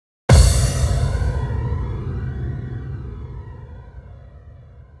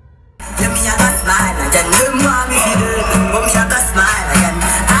Then them want me to do, but we have to smile again.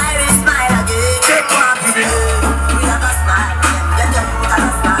 I will smile again. Them want me to do, we have to smile again. Get your foot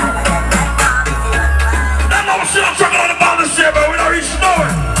and smile again. Them want me to do. Them all shit I'm talking on the balance here, but we don't reach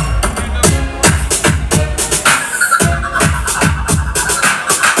nowhere.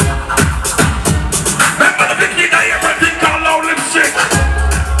 Remember the big thing that everything called low lipstick.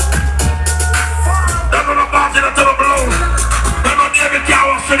 Them on the party that to the blue. Them on the every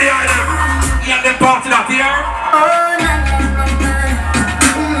cow to the island. Yeah, them party that here.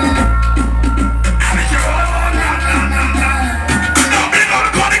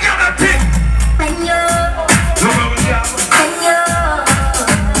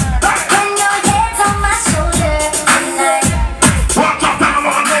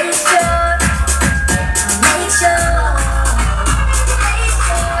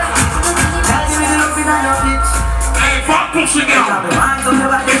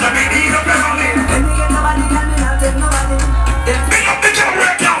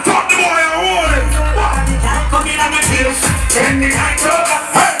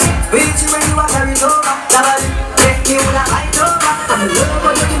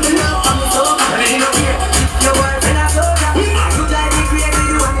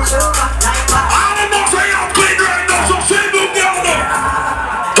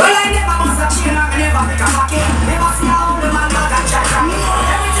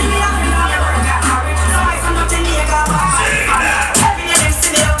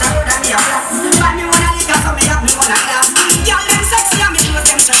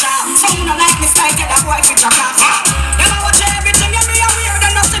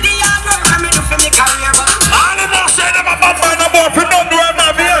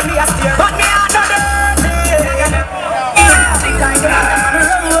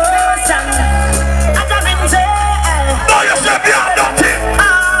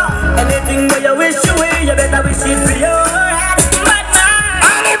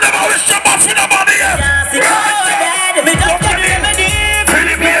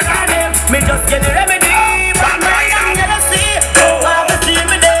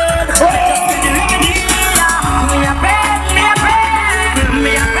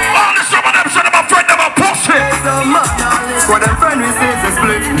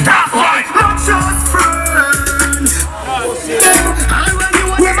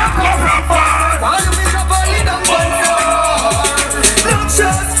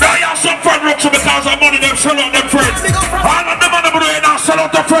 Sell out them friends. All of them on the money now sell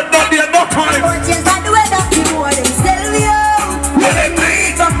out the friend. Not there, no time. Just by the weather, people want them sell me out. What they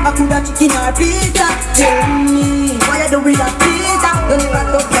mean? I could have chicken or pizza. Tell me, why you do with a pizza? Don't even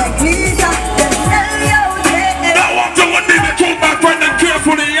look like pizza. Them sell me out, yeah. Now what you want me to keep my friend and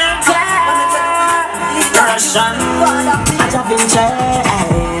carefully, yeah? Russian, what a pizza pincher.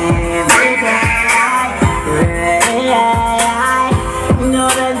 No,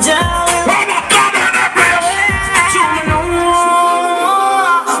 the job.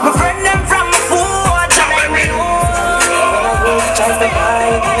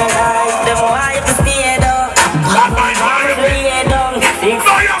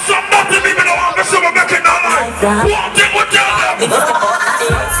 What did we tell them?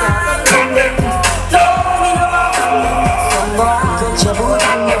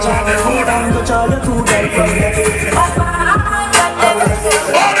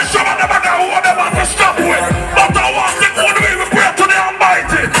 All the some of them are who they want to stop with. But I want them to be prepared to the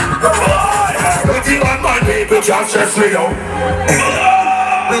Almighty. Everything on my people just says Leo.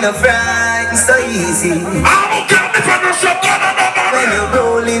 We no frightened so easy. I don't care if I'm a shot gun or not. When you're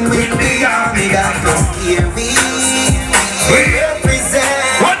rolling with the army, that don't scare me. We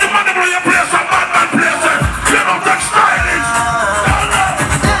represent. When the man in your place, a man place it. You don't take stylish.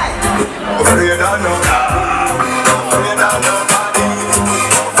 You don't know. You don't know.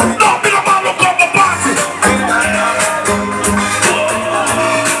 No, me no man look up the party.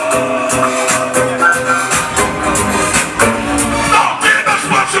 No, me no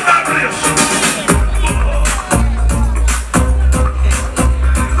sponsor that place.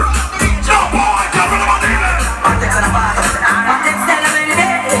 No, boy, come on, man,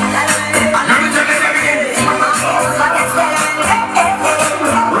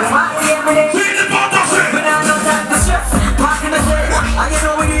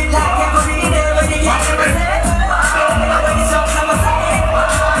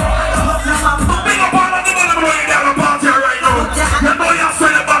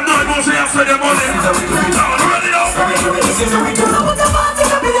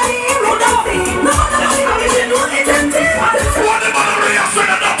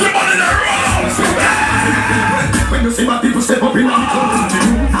 When you see my people step up in the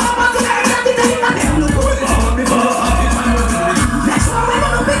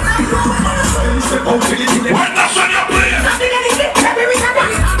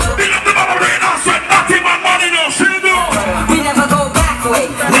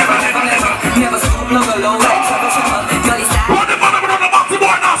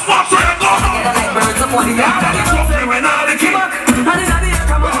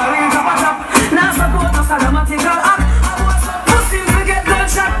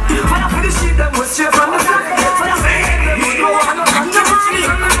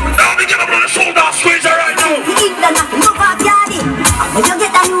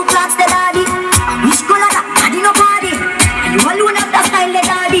a new class, the daddy. Which color that? Daddy no party. And you alone have that style, the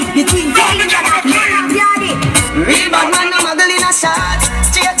daddy. Between Kelly and daddy. Real bad man, no muggle in a shot.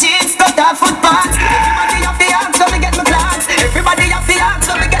 Straight jeans, cut off footpath. Everybody have the arms, so me get my clocks. Everybody have the arms,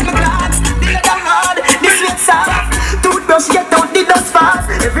 so me get my clocks. The leather hard, the sweat soft. Toothbrush get out the dust fast.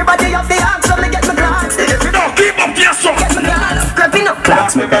 Everybody have the arms, so me get my clocks. Now keep up your song. Get my clocks, grabbing up.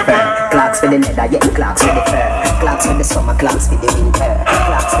 Clocks me prefer. Clocks for the leather, yeah, clocks for the fur. Clocks for the summer, clocks for the winter.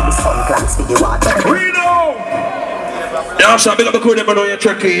 Clocks for the sun, clocks for the water. We know. Yeah, so big up the crew, they know you're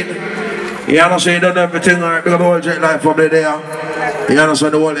checking. You understand, you done everything right. Big up the whole jet life from there. You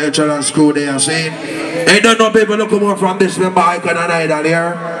understand the whole HL and screw there, see? You don't know people look more from this member icon and idol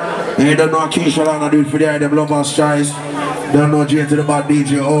here. You don't know Keisha and do it for the them lovers choice. Don't know J to the bad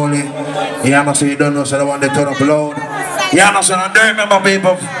DJ only. You understand, you don't know so the one they turn up loud. You understand, and there remember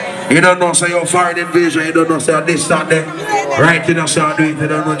people. You don't know so you're foreign invasion, you don't know so this that there. Right in the sound do it, you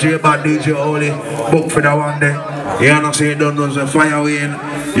don't know J bad DJ only. Book for the one there. You understand, you don't know so fire win.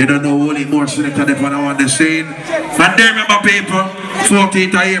 You don't know only more selected if I want the scene. And there remember people,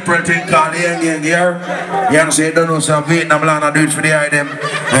 14th of April thing called the Yang here. You understand, you don't know so Vietnam land do it for the item.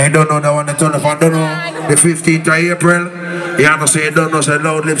 And you don't know the one that turn up and don't know the 15th of April. You understand, you don't know so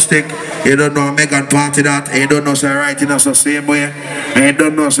loud lipstick. You don't know Megan party that. You don't know so writing us the same way. And you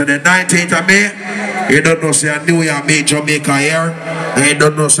don't know so the 19th of May. You don't know say New Year meet Jamaica here. And you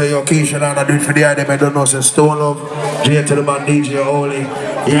don't know say your Keisha and do it for the item. You don't know say Stone Love, J to the man DJ Holy.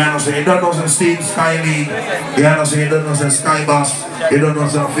 You understand, you don't know say Steve Sky Lee. You understand, you don't know say Sky Bass. You don't know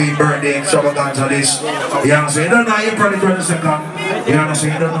say Feed Birthday extravaganza this. You understand, you don't know April the 22nd. You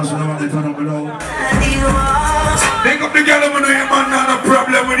understand, you don't know say the one they turn up below. Pick up the girl when you man not a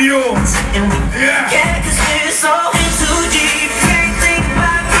problem with you. Yeah. Yeah, 'cause we're so in too deep. Can't think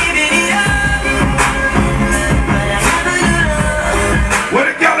about giving it up. But I never do. When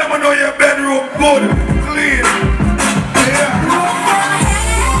the girl when know your bedroom good, clean. Yeah.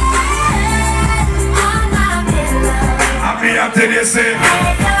 I mean, I tell you, say.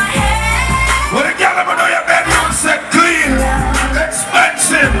 When the girl when know your bedroom set clean,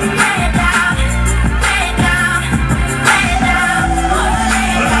 expensive.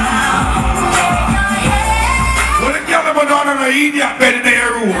 An idiot bed in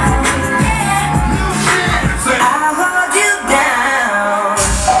their room. I'll hold you down.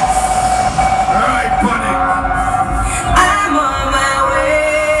 Alright, buddy. I'm on my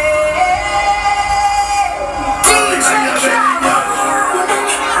way. DJ Trouble.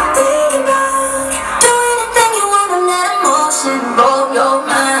 Think about do anything you wanna let emotion blow your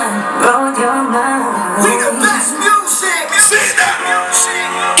mind. Blow your mind. We the best music. See that music.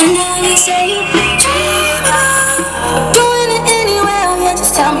 And now you say you dream of doing it anywhere. Yeah,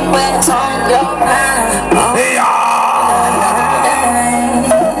 just tell me where's on your mind. Oh. Hey,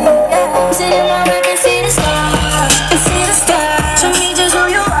 Sit in my room and see the stars. And see the stars. Show me just who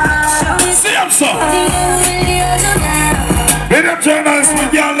you are. Show me see them so. Let them turn us to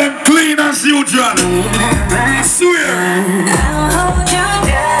get them clean as usual. I swear. I'll hold you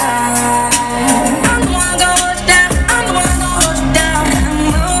down. I'm the one gonna hold you down. I'm the one gonna hold you down.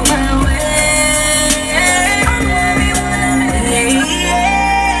 I'm on my way. I'm gonna be one of them.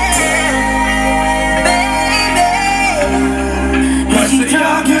 Baby. If you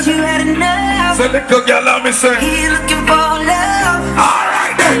drunk, cause you had enough. So little girl, let me say. You're looking for love.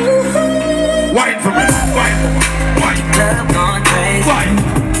 Alright then. Wine for me. Wine for me. Wine. Love going crazy. Wine.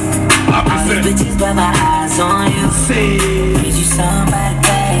 Let me All say. these bitches got my eyes on you. See. Need you somebody,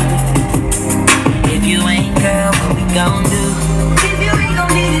 baby. If you ain't, girl, what we gon' do? If you ain't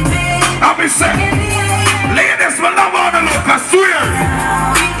gon' need it, baby. Let me say. Ladies will love on the look, I swear.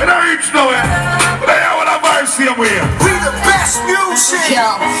 It don't reach nowhere. But I want to buy some way. We the best music. Yo,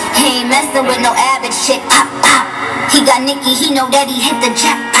 he ain't messing with no average chick. Pop, pop. He got Nicky, he know that he hit the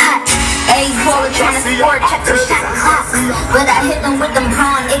jackpot. A's baller tryna score, check the shot clock. When I hit him with them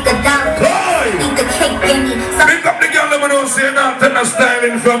prawn, it could down. Eat the cake, give me some. Pick up the girl, let me know, say not in the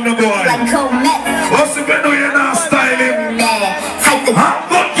styling from the boy. Like cold meth. What's the been you're not styling? Man, type the How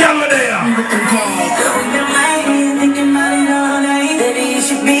good girl are there? with them bags. Open my hand, thinking about it all night. Baby, you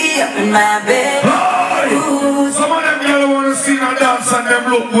should be up in my bed. Hey! Some of them girl wanna see a dance and them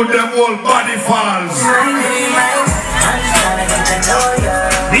look with them whole body falls. I'm just tryna get to know ya.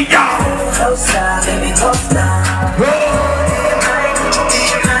 Yeah! Closer, baby, closer.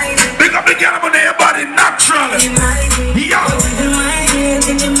 Pick up the girl on their body natural. Yeah! Open my hand,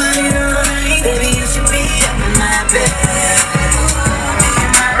 thinking about it all night. Baby, you should be up in my bed.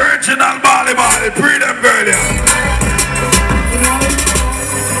 Original Bali Bali, pre them girl, yeah.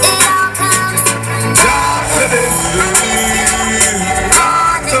 It all comes. Dance to this.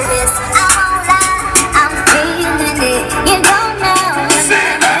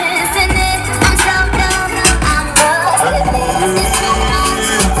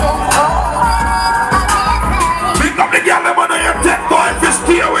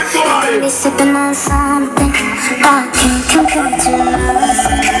 Maybe sipping on something I can't compare to us.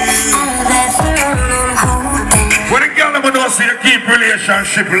 All that fun I'm holding. When the girl never knows you keep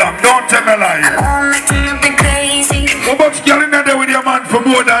relationship long, don't tell me lie. I'm acting up and crazy. How much girl in there with your man for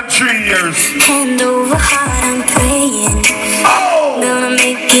more than 3 years? Hand over heart, I'm praying. Oh! Gonna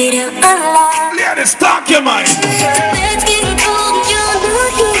make it up alive. Ladies, talk your mind. Let's get cold and you're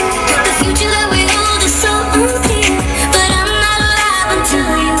not here. The future that we hold is so unclear. But I'm not alive until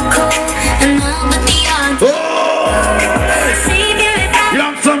you call. And all but the odds. Oh!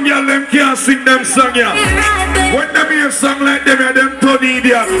 Young some girl them can't sing them song, yeah. When them hear a song like them, yeah, them turn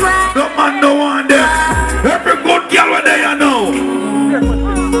idiot. No man don't want them. Every good girl where they are now.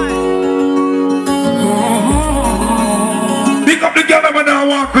 Pick up the girl that when I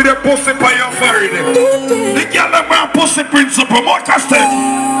walk with a pussy by your forehead. The girl that want pussy principle, more custom.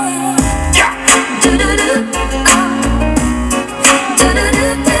 Yeah.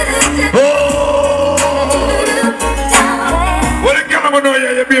 Oh. Well, the girl that know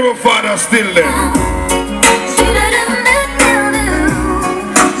you, your baby father still there.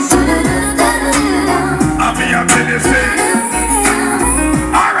 I'm telling you, say.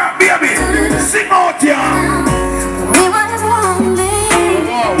 Alright, baby, sing out here. We was lonely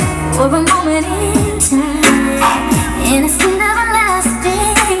for a moment in time, and it's never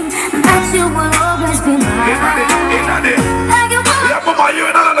lasting. That you will always be mine. Like you want. Yeah, mama, you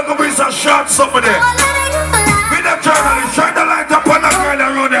and I look at some short something there. With the journalist, shine the light up on the girl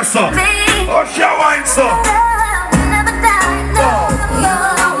around there, son. Oh, she wine, son. Never die,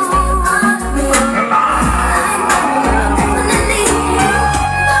 no.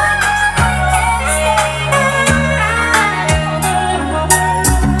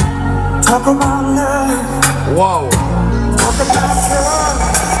 Talk about love. Wow. Talk about love.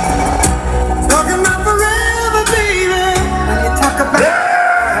 Talk about forever, baby. When you talk about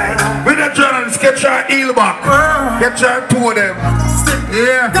Yeah. With the journalist, get your heel back. Get your two of them.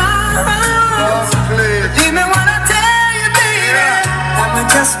 Yeah. Even when I tell you, baby, I'm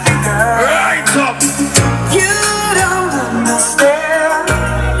just because Right up. you don't understand.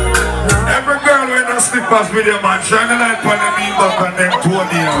 Every girl with no slippers with your man, shine the light on them heel back and them two of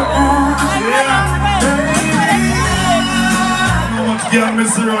them. Yeah. How much girl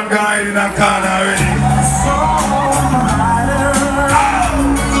miss around guy in that corner already?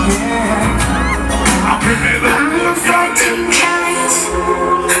 I'm 14 carats.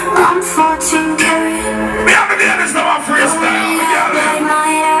 I'm 14 carats. We have to do this now, freestyle. Like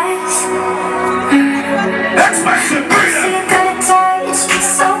my eyes. Expensive breeder. See a good taste.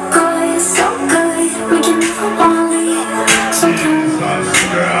 So good, so good. We can never want to leave. So don't, Jesus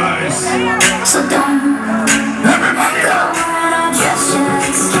Christ. so don't. Everybody Go know. around, I'll dress you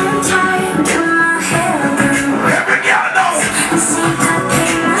like skin tight. Do my hair blue. Every girl know. See if I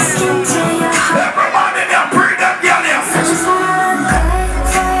paint my skin to your heart. Everybody there, breed that girl I here. just wanna look good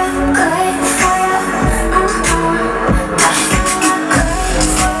for you, good for you. I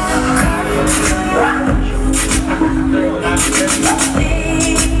just wanna look good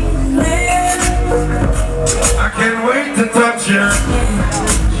I can't wait to touch you.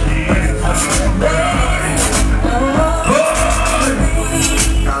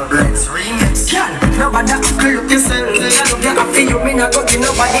 Nobody look yourself. I feel you, me not go give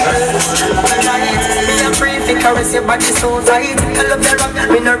nobody else. Me a free fi caress your body so tight. I love the rock,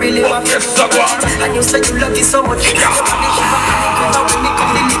 me not really want to touch. And you say you love it so much. Your body shiver, and when me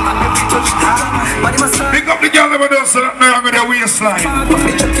come deliver every touch. Body massage. Pick up the girl that does so that now with the waistline.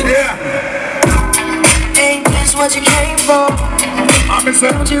 Yeah. Ain't this what you came for? I'm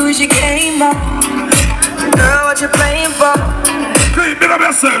saying, Don't you wish you came more? Girl, what you playing for? clean bit of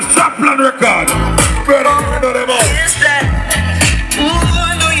yourself, strap plan record. Brother, you know them all. Miss that. Ooh,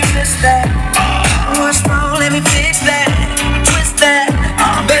 I know you missed that. What's wrong? Let me fix that. Twist that.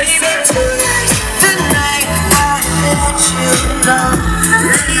 Baby, tonight I let you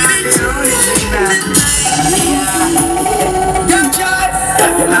know.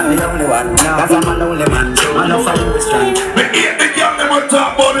 You're not the only one, cause I'm a lonely man. I know for you is strong. Me hate the girl never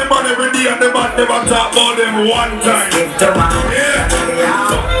talk about them man every day and the man never talk about them one time. Give to man. Yeah.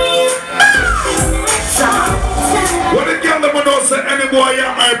 When the girl never know say any boy you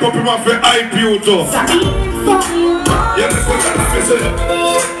hype up him off the hype you too. Yeah, that's what I'm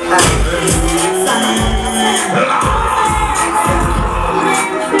saying.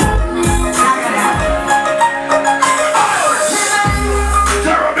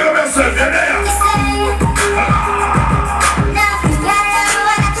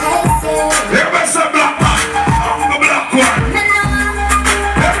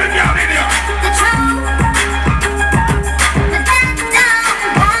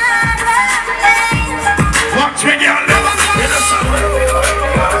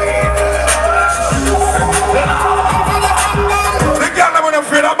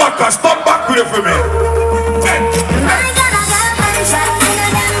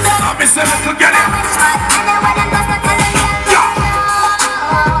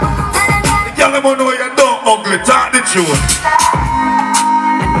 tune. I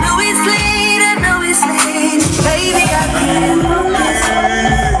know it's late, baby, I can't promise.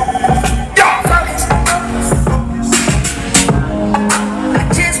 I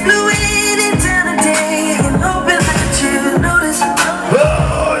just blew it into the day and hoping that you notice.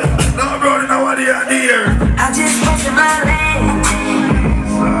 Oh, no, bro, nobody out here. I just posted my legs.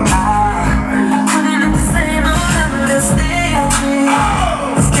 Putting up the same old understanding. I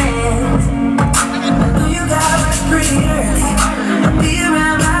know you got rest pretty early. I'll be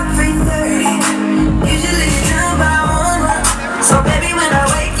around by 3:30. Usually done by 1. So baby, when I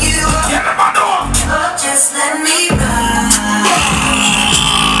wake you up, just let me ride.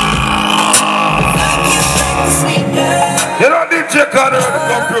 You don't need to check out the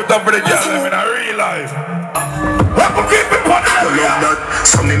computer for the girl in a real life. People keep it on the area.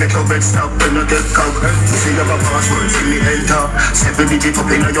 Some me make your bed stop when you get cock. See you have a password, see me enter. 7 digit up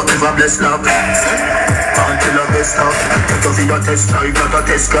in your ever blessed love. Until I best up, get over your test drive, not a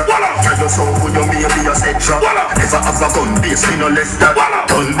test car. Tell you so good, you may be a set trap. Never have a gun, base me no less that.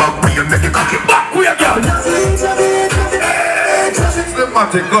 Turn back, we make the cocky back, we a girl.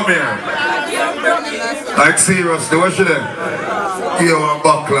 Slimmatic, come here. Like seriously, what should I? Here one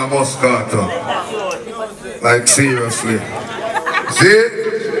buckler Moscato. Like seriously. See?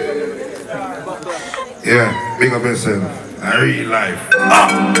 Yeah, big up yourself. A real life.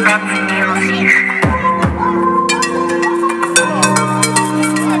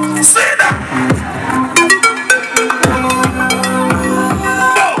 See that?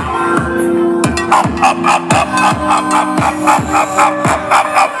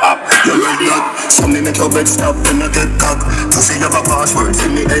 You ready up? Some me make your bed stop when you get cock. Pussy have a password, see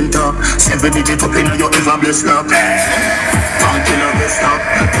me enter. 7 digit up in your ever blessed love. Until I best up,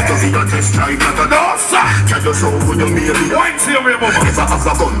 get over your test drive, not a dance. Tell you so good, you may be. Why see you, mama? Never have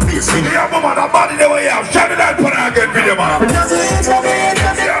a gun, base me. Yeah, mama, that body the way you have. Shout it out for that good video, man. Yeah,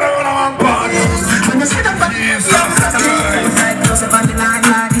 I don't want to part.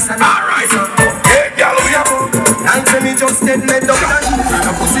 Alright. Hey, girl, we have. And tell me just dead men up and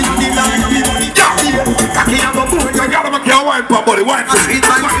a pussy in the line of me money. Cocky have a boy. You gotta make your wine, pop body. Wine for me.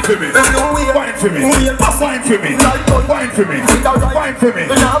 Wine for me. Wine for me. Wine for me. Wine for me. Wine for me.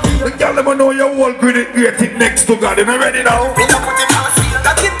 The girl never know your whole great thing next to God. You know ready now? Me not put him on seal.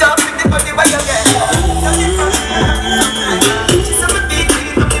 That keep down with the body where you get. She said me big,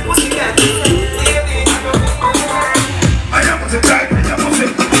 big, up the pussy get. I am pussy tight. I am pussy.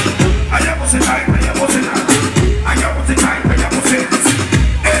 I am pussy tight. I am pussy tight. I am pussy tight. I am pussy.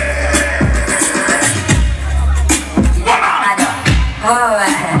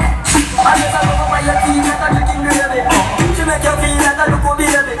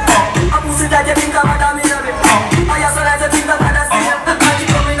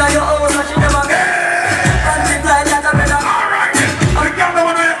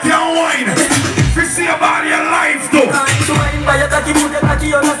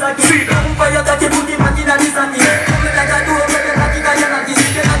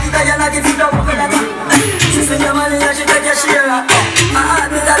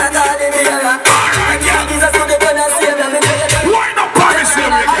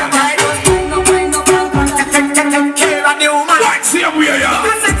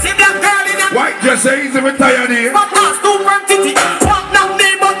 Just say he's a retired here. But that's too quantity. Walk down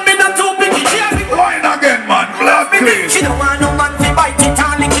the but me not too big. Wine again, man. Blood clean. She don't want no man to bite it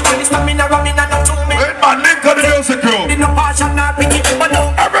and lick it. When it's not me no running and not to me. Wait, man, link to the music room. Me no passion nor pity. But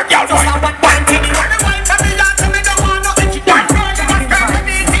no, Every girl just a one wine to me. When the wine to me, that to me don't want no itchy. One girl to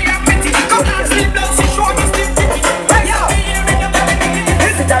me, see a pity. Come on, sleep down, she show me still titty. Hey, yo,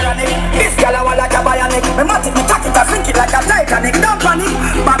 is it ironic? This girl I want like a bionic. Me matic, me tack it, I think it like a Titanic. Don't panic,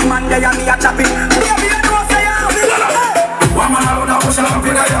 bad man there and me a chop it. Baby, I know say I'm it. One man alone a push up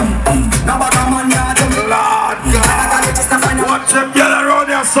in a yam. Now back a man ya do me. Lord God. Watch them get around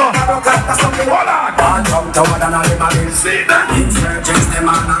here, son. Hold on. All jump to one and all in my bill. See that? Insurgents them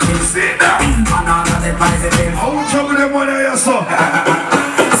on a kill. See that? And all of the private bill. How much of them money here, son?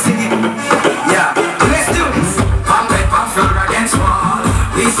 Sing it. Yeah, let's do this. Pump it, pump floor against wall.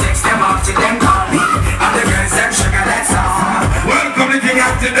 We sex them up till them call me. And the girls them sugar, that's all. Welcome to King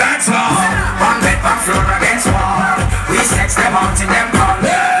of the Dance Hall. Pump it, pump floor against wall. We sex them up till them call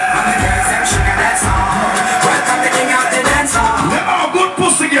me. And the girls them sugar, that's all. Welcome to King of the Dance Hall. They are good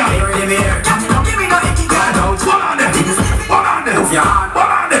pussy, girl. Give me here. Give me no icky girl out. Hold on them. Hold on them. Move your hand.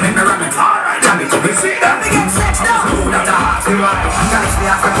 Hold on them. Make me run it. Alright, Jam it. we see that. We get sex now. Move that heart to right. Dance me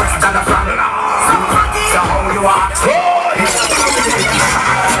ask a question of front. So how you are?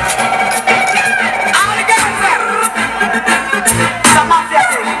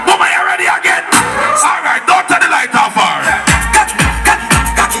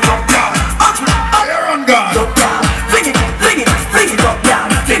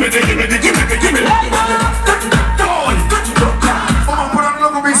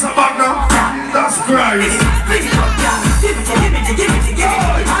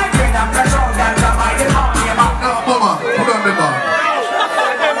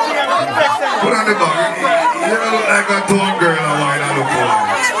 on the back. You look like a tone girl and wine on the floor.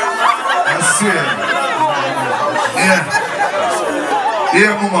 I swear. Yeah.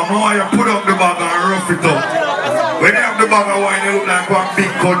 Yeah, mama, mama, you put up the bag and rough it up. When you have the bag of wine, you look like one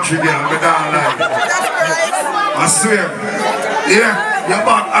big country girl. I don't like it. I swear. Yeah, your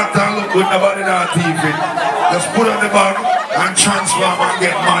bag act and look good, nobody on TV. Just put on the bag and transform and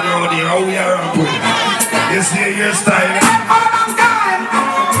get mad around here. How we are and put it. You see your style.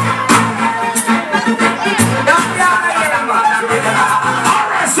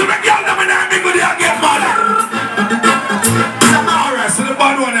 Alright, so the girl them in the good they get mad. Alright, so the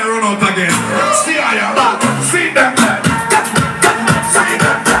bad one they run out again. See how you are. See them there. See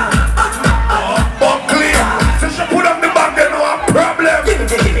them there. Oh, but clear. So she put up the bag, they no have problem.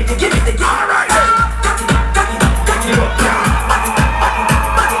 Alright.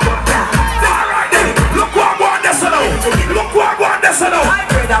 Look what I go on this now. Look what I go on this now.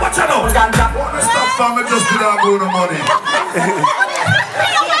 Watch out now. Stop family just to that go the money.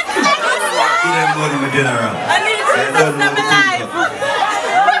 Eat them money with dinner. I need to stop them alive.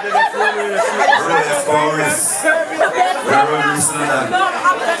 Rolex for wrist. Run wrist and that.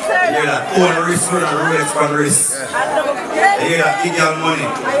 You hear that? Own wrist for that Rolex for wrist. You hear that? Big girl money.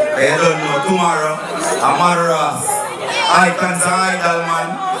 You don't know. Tomorrow, I'm mother off. Icons and idol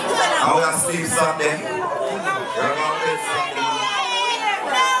man. I'm gonna sleep Saturday.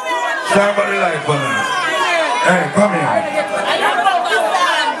 Somebody like banana. Hey, come here.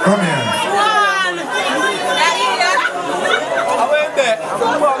 Come here.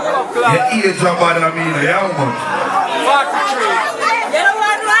 Your ears are bad on me, how much?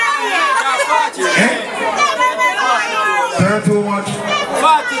 43. Too much?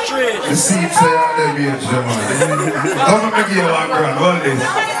 43. The seats say all them ears, man. How much give you $1 grand? Hold this.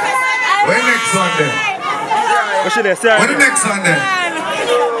 When next Sunday? When the next Sunday?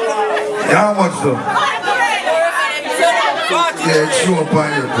 Yeah, how much though? Yeah, it's show up on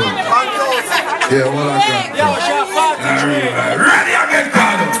your too. Yeah, what I got. Ready again,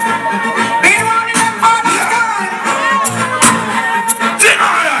 Carlo.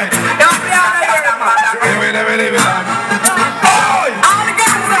 Leave it on.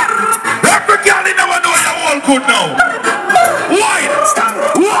 Every girl in never know you're all good now. Wine!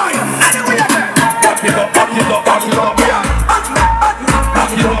 Wine! Back it up, back it up, back it up, yeah.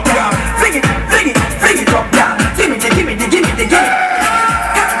 Back it up, yeah. Sing it, sing it, sing it up, yeah. Give me the, give me the, give me the, give me.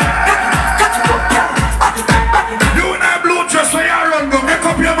 You and I blue dress where you run, go make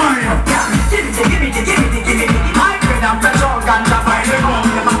up your mind. Give me the, give me the, give me the, give me the. I bring up the song and the fire, the bomb,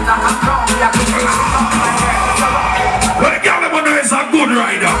 the man that has come, we have to bring it up. Well, the girl is a good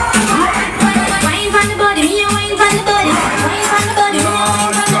rider. Right. Wine from the body, me a wine from the body. Wine from the body, me a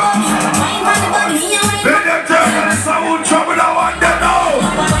wine from the body. Wine from the body, me a wine from the body. Let them tell me the sound trouble I want them now.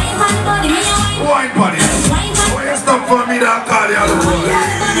 Wine from the body, me a wine. Wine body. Why you stop for me that call you out of the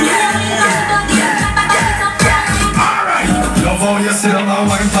alright. Love how you sit on my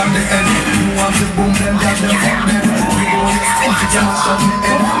wine from the end. You want to boom them, get them from them. We go to speak to them, shut me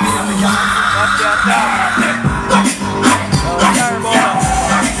in.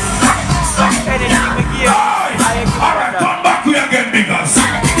 Alright, come back here again, because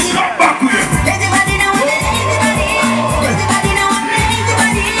come back here. Everybody know what it is, everybody know what it is,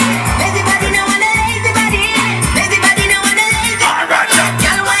 everybody know what it is, everybody know what it is. Alright,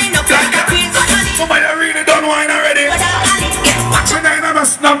 Y'all wind up like a queen for money. somebody really done wine already. When I never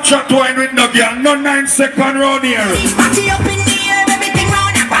Snapchat wine with no girl, no 9 second round here. Party up in the air, everything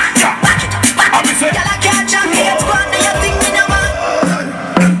round and back it up. Y'all a catch and get squad, do you think me no man?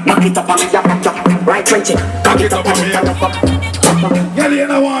 Back it up on me, right 20. Back it up on me. Kelly, you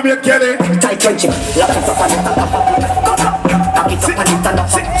know what I'm Kelly? Tight 20. Lock it up on it, back it up on it, and up.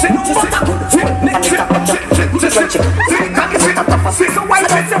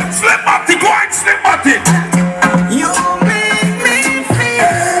 Slip at it, go and slip at it. You make me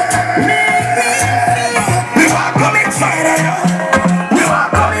feel. We want to come inside of you. We want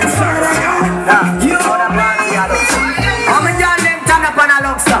to come inside of you. You know the man, I'm a young them turn up on a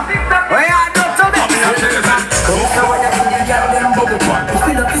lobster. Where you do to them?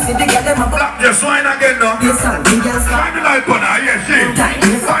 Yes, wine again now. Find the light on her, yes, she.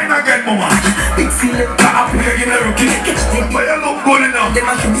 Wine again, mama. Up here, you never kick.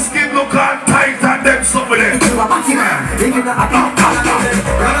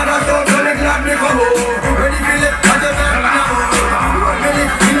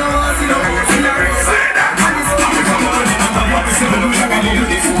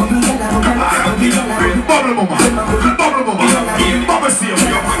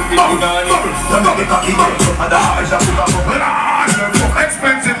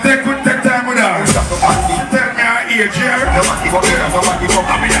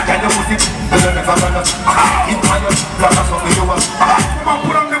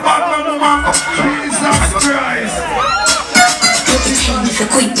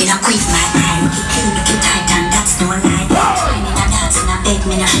 Cupid a quiz my eye. He killed the titan, that's no lie. Finding a dance in a bed,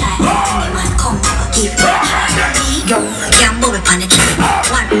 me no shy. Any man come to a gift to a try. Yo, can't bubble on the tree.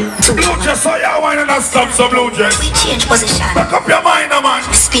 1, 2, Blue dress, so you wine and stop some blue dress. we change position. Back up your mind, man.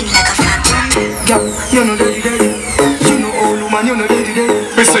 Spin like a flat. Yo, you know daddy daddy. You know old woman, you know daddy daddy.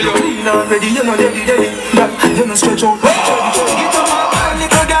 Me say you clean already, you know daddy daddy. You know stretch out. Get up,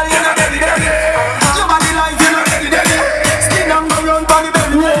 little girl, you know daddy daddy. Your body like you know daddy daddy. Skin and go round for the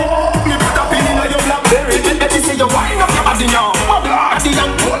belly. Me put a pin in your blackberry. Let me see you wind up your body now. Body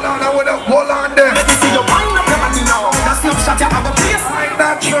young. hold on there. Let me see you wind up your body now. That's no shot, you have a place.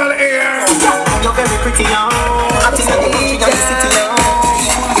 Natural air. You're very pretty now. I think you're the country and the city now.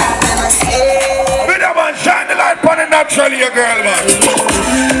 Man, shine the light on the natural air, girl, man.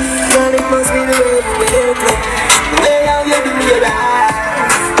 Girl, it must be the way you play. Way how you do your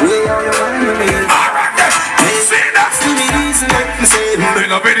life. Way how you want to be. Alright, then. See that? To the reason like me say. Bring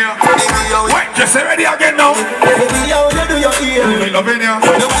up in here. Wait, just ready again now. Baby, how you do your ear. Bring up in here.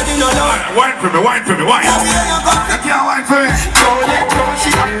 Nobody know now. Wine for me, wine for me, wine. How you go? You can't wine for me. Don't let go,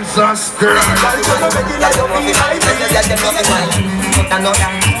 she Jesus Christ.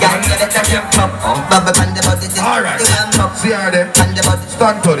 Alright, see her there.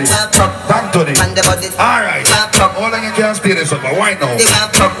 Stand to this. Stand to this. Alright. All of you can't stay this up, but why now?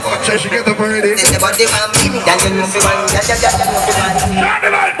 Watch she get up already. Shine the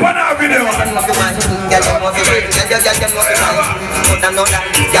light on our video.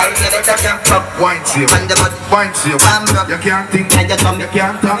 Wine to you. Wine to you. You can't think. You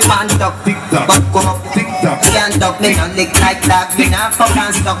can't talk. Tick tock. Tick tock. Can't talk, me no lick like that. Me nah fuck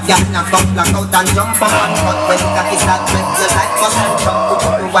and stuck, yeah, nah fuck black out and jump on one foot. When cocky start with you like bus and truck. Put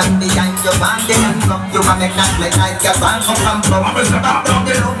you one behind your band and fuck. You a make that play like your band from Campo. Back down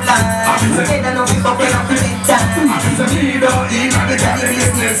the loop line. Say that no be fucking up the big time. The daddy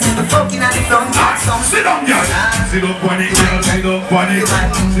business, the fucking at the front. Sit down, girl. Sit up on it, girl. Sit up on it.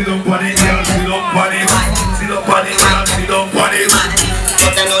 Sit up on it, girl. Sit up on it. Sit up on it, girl. Sit up on it.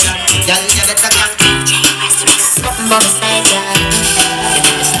 But I know that, y'all you better come.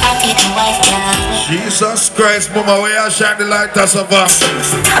 Jesus Christ, mama, where you shine the light us up? I'll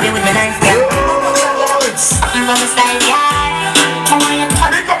be with me nice girl.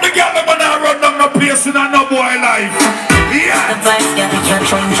 Pick up the girl, but now run down no place in a no boy life. Yeah.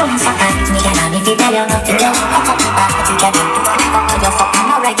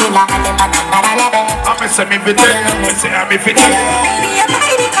 I'm say me fit it, me say I'm fit it.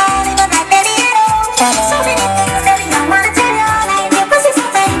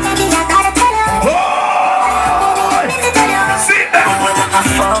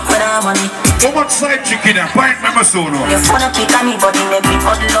 How much side chicken and pint member soon? You wanna pick on me, but you make me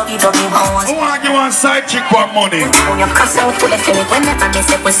love you, don't you want? Who want you one side chick for money? When you cuss out to the feeling, whenever me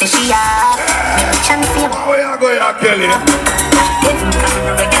say pussy she up, me no chance for you. Where you go, you Kelly? Girl,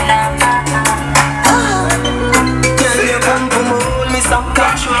 you come to hold me so,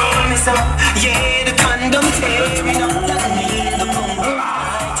 control me so. Yeah, the condom tearing up. That need the pump.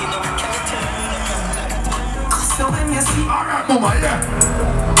 Right, you know, can't turn up. So when you see, Alright, mama, yeah.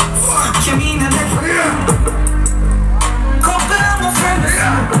 you mean it? Yeah. Couple of my friends.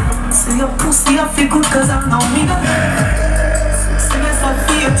 Yeah. Say your pussy I feel good cause I know me no. Say me so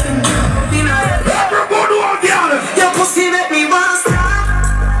feel you. You know. Everybody want the other. Your pussy make me want stop.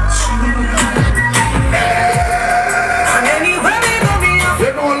 And anywhere we go me up.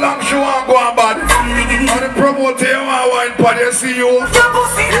 You know long she want go on bad. On the promoter you want wine pod, you see you. Your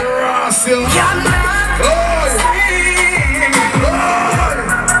pussy. You're awesome. You're mad.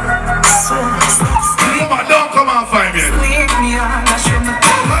 Mama, don't come and find me.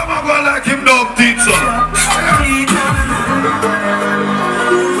 Mama go like him dog teacher.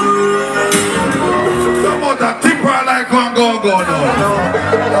 Come on, that tipper like one go now.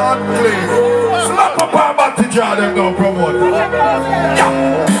 God please. Slap up our batty jar then go promote. Yeah.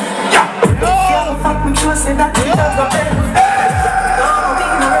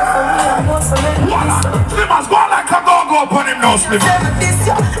 They must go like a go upon him now, Slim.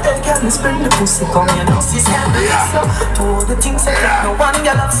 Spend the pussy, come here, no sister. To all the things I think no one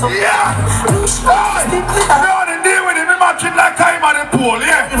you love so. Yeah. Stick with I don't want to deal with him. Imagine like I'm at the pool,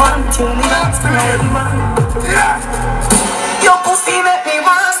 yeah. Yeah. Your pussy make me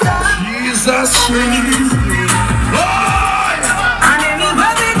want to stop. Jesus. And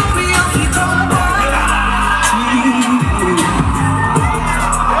anywhere we go, we have to come back.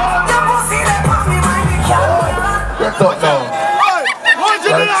 Your pussy that want me when we can't. Get up now.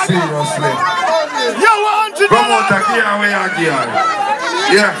 Like seriously. Promoter gear away a gear.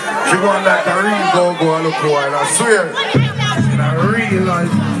 Yeah, she going like a real go-go look while I swear. In a real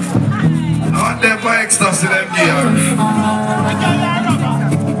life.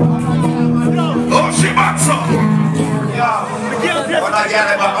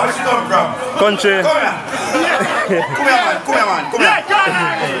 from? Country. Come here. Come here, man. Come here, man. Come here.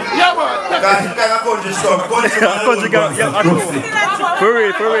 Yeah, man. Guys, you got a country stuff. Country girl. Yeah, for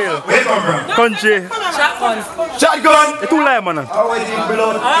real, for real. Where you come from? Country. Shotgun. Shotgun. It's too light, man. How is it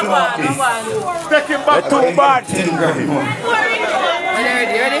blood? Take him back too bad.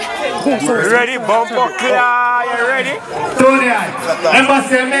 Ready? Bumper clear. You ready? Tony, remember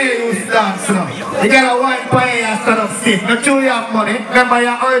say me use dance now. You gotta wine for and stand up stiff. Not sure you have money. Remember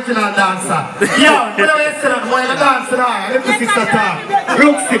your original dancer. Yo, whenever you stand up, when you dance now, if you fix the time.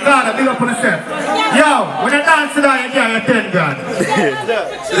 Look stick on, big up on yourself. Yo, when you dance now, you get your 10 grand.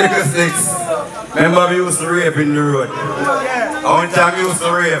 Liquor 6. Remember we used to rape in the road. One time we used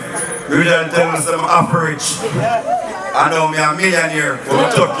to rape. We didn't tell us I'm average. I know me a millionaire, but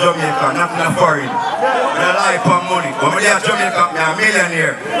I touch Jamaica, not in a foreign. When I lie for money, when I at Jamaica, I'm a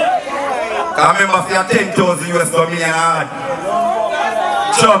millionaire. I remember for 10,000 US per million hard.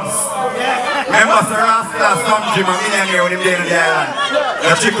 Chumps. Remember Sir Rasta, some Jim, a millionaire when he played in the island.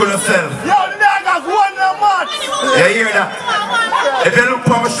 You check on yourself. Yo, niggas won the match. You hear that? If you look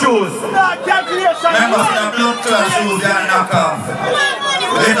for my shoes, remember the blood clot shoes they are knock off.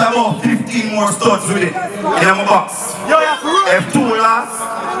 There's about 15 more studs with it in my box. If 2 last,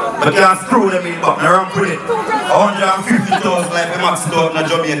 but you can screw them in the box. Now run with it. 150,000 like the max it out in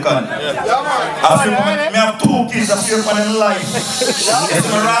Jamaican. I have 2 kids that feel for them life. It's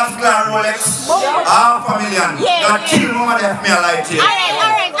my Rascal Rolex, $500,000. That kill mama left me alive here.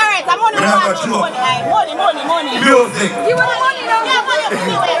 Alright. I'm on the money. Music. You want money now?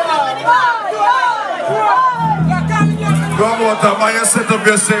 Come on, Tom, you set up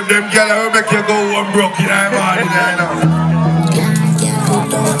yourself, them girls will make you go one broke in your body, you know.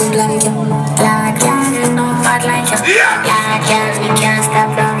 We can't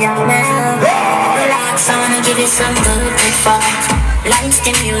stop love you now. Relax, I wanna give you some good fuck. Lights,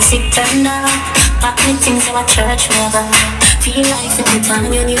 the music turned up. Pack me things in my church never. Feel like every time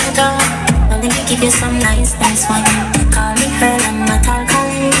you need to talk. Let me give you some nice one. Call me her, I'm not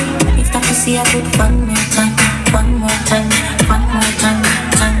alcoholic. If that you see a good one more time. Why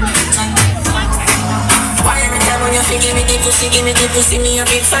every time when you feel give me the pussy, me a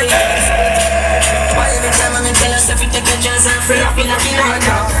big fire. Why every time when you tell us if you take a chance and free, I feel like you like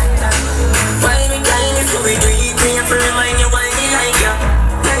that. Why every time if you do it, me have to remind you why me like ya.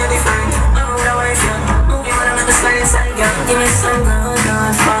 Now you're different, I'm the wife ya. Move you wanna make a slide inside ya. Give me some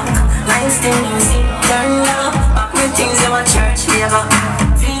good fuck. Lights, the music, turn up. Pack me things in my church, never.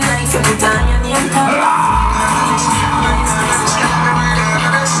 Feel like every time you need to.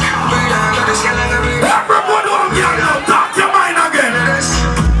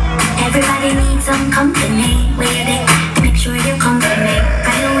 Everybody needs some company. Where they make sure you company.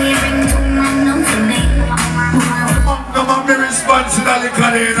 Right away, bring to my number for me. Come on, be responsible,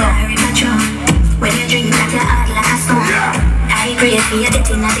 Kalina. When you drink that you add like a stone. I agree if you're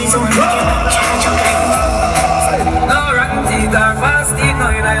getting at his own. No rotten teeth or fast teeth,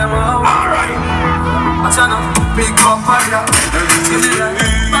 no you know more. Alright. Watch out now, big bumper, yeah. Give me like,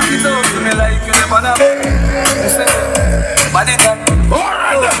 back it up to me like you never know. You say, body top.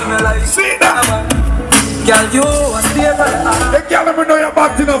 Alright, see that? Girl, you a stable. The girl never know you're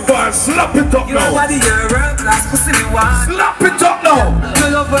back enough for slap it up now. Your body, you're world class, pussy me want. Slap it up now.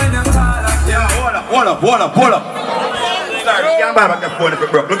 You love when you call her. Yeah, hold up. Sorry, you can't buy back that phone if it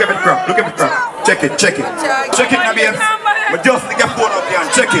broke. Look at it broke. Check it. Check it, Nabias. But just get your phone up here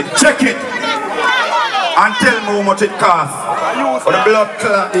and check it. And tell me how much it costs. For the blood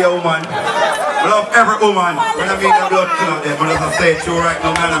clot there, woman. I love every woman. When I mean the blood clot there, but as I say it to you right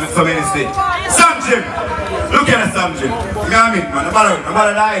now, man, I'm in so many states. Sam Jim! Look at the Sam Jim. You know what I mean, man? I'm about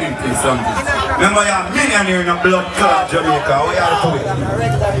to die in this, Sam Jim. Remember, you're a millionaire in a blood clot Jamaica. What you have to do it?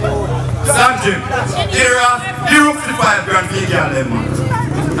 Sam Jim, you roof the 5 grand for your girl, man.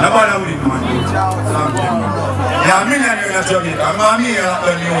 I'm about to do it, man. Sam Jim. You're a millionaire in a Jamaica. I'm a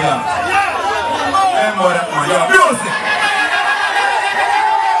millionaire in New York. Remember that, man. You're music.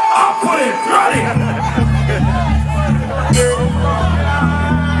 I'll put it, ready.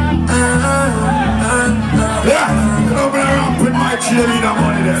 Yeah, come around with my cheerleader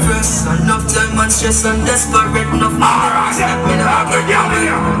money there. First, enough time and stress and desperate enough. Alright, when I go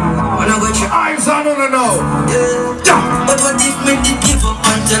to eyes on no. Yeah, but what if me did give up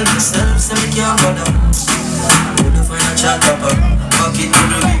and tell myself, say me can't bother. Who the financial topper, pocket to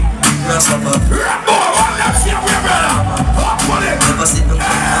the week, grasshopper. Never sit down for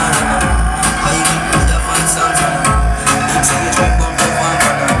how you keep with the fun sounds on. Keep saying you try to bump up one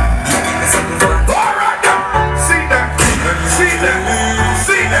corner. You keep me something fun. Alright, see that.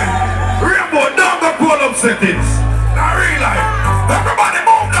 Rainbow, don't go pull up settings. Now real life, everybody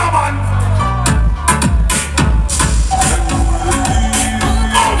move now, man.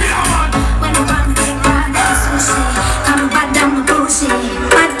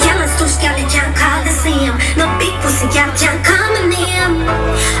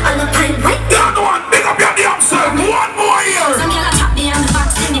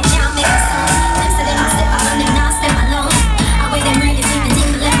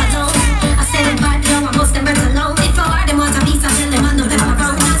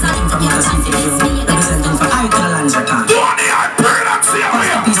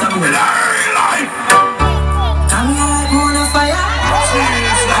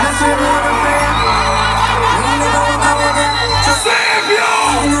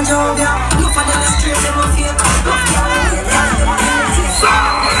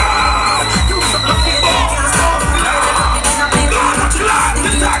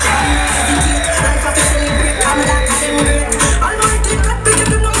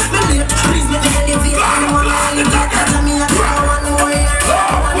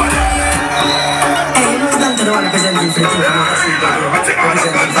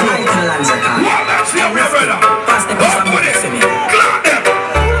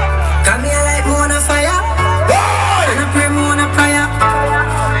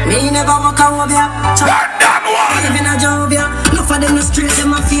 never walk over ya. Live in a job ya. No for them no straight,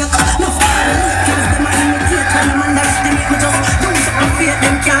 them a fake. No for them kids, them a imitate. When them underestimate me, just do something fake.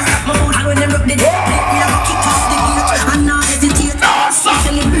 Them can't stop my food, and when them rub the dick, me a go kick off the gate and not hesitate.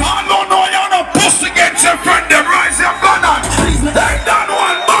 I don't know you're no pussy against your friend, them rise your gun on. They done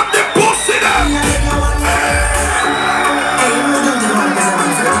one, but the pussy them.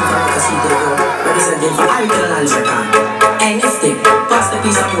 Representing for Ariel and Japan. Anything, pass the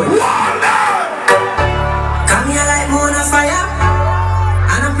piece of wood. Come here like moon on fire,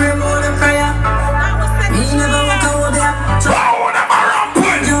 and I pray moon on prayer. Me never walk over there. So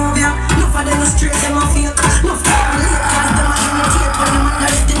Jovia, no for them no straight, them a fake. No for them late, cause them a imitate when them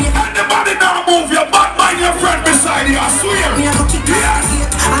underestimate. And the body now move your bad mind, your friend beside you, I swear. Me a go kick off the gate,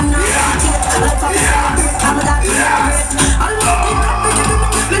 and not hesitate. Like a celebrate, I'm a that celebrate. I love it, I'm making them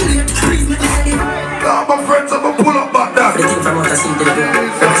make me late. Please make me celebrate. Now my friends, I'm gonna pull up back there. Everything from outer sea to the ground,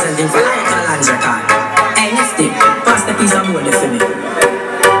 representing for Ariel and Japan. Anything, pass the piece of wood for me.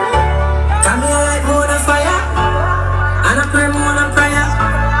 Come here like moon on fire, and I pray moon on prayer.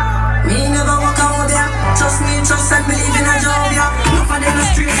 Me never walk out there. Trust me, trust and believe in a job, yeah. No for them no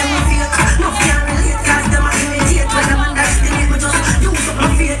straight, them a fake. No can't relate, cause them a imitate. When them underestimate me, just use up my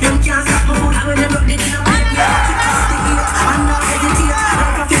faith. Them can't stop my food, and when them rub the dinner plate, me a kick off the gate and not hesitate.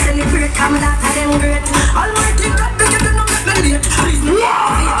 Like a fish celebrate, come that of them great. Almighty God, they get them no make me late. Please no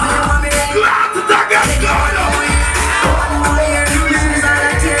faith when them want me right. Glad to get going up. One more year, shoes all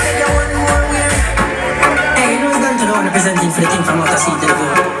I tear, they get one more wear. Hey, you know it's done to the one representing for the thing from outer sea to the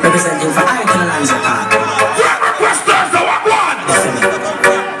ground, representing for Ariel and Japan. Requesters, the one.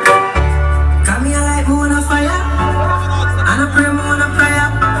 Come here like moon on fire, and I pray moon on prayer.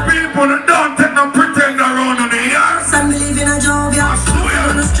 People that don't take no pretend around on the earth. Some believe in a job, yeah. No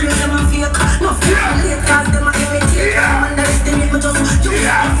for no straight, them a fake. No for late, cause them a imitate. Them underestimate me, just use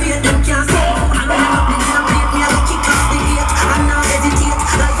my faith. Them can't stop. And when I'm up in the plate, me a go kick off the gate and not hesitate.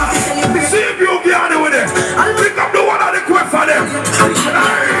 Like a fish celebrate. See if you get on with it. I'll pick up the one of the quest for them.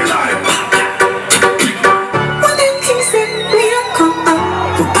 When them things say me a come up,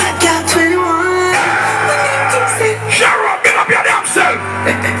 go back at 21. When them things say, Shut up, get up your damn self.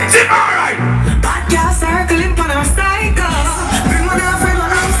 Sing alright. bad girl circling on our cycle. Bring one of friend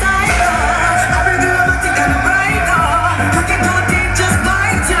on our cycle. Every girl about it and a bright girl. Pocket don't take, just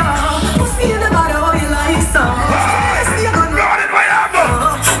bite ya. Pussy in the bottle, how you like so. See you gonna Run it right out.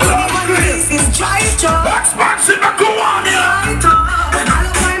 anyone release is dry jaw. Expansion, now go on here. Right on. I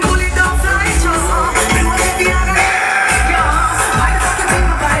love my bullet down fly jaw. Bring one if you have a I fucking think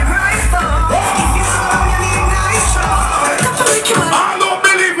my vibe right for. If you saw me, you need nice show. Come to make you I don't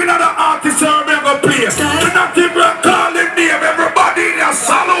believe in other artists or never play. Do not even call him name. Everybody in your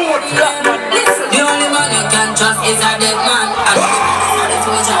salute. The only man you can trust is a dead man. And the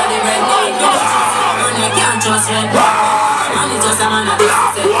soldier, the red man. Man you can't trust red man. Man is just a man of this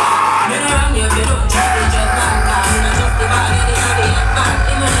set. You know wrong if you don't trust the dead man. Cause you don't trust the body, you know the head man.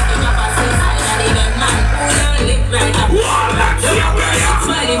 Even if you drop a suicide, you know the dead man. Who don't live right now?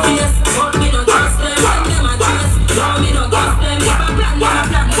 Smiling face, but me don't trust them. When them a chase, no me don't trust them. If I plan, then I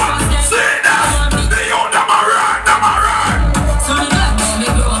plan to trust them. See that? They own them a run, them a run. So me glad when me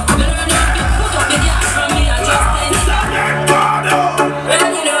grow up. Me learn how to put up the gas from me and trust them.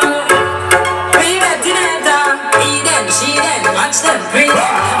 Ready now? We met in the town. He them, she them, watch them, bring them.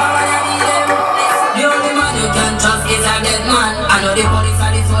 Never wanna need them. The only man you can trust is a dead man. I know the police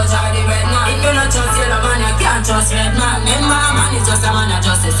are the soldier, the red man. If you not trust yellow man, you can't trust red man. Remember a man is just a man,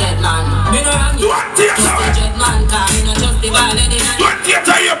 just a said man. Me no wrong you, just a dread man. Cause me no trust the violent in a Don't get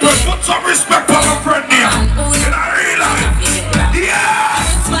to your place, put some respect for my friend here. In a real life. Yeah.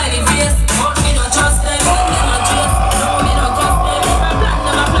 Smiley face, but me don't trust them. Them a trust, no me don't trust them. If I plan,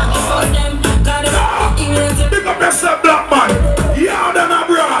 them a plan to trust them. Cause them a ignorant. Pick up yourself, black man. Yeah, them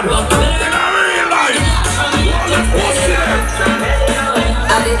abroad. In a real life.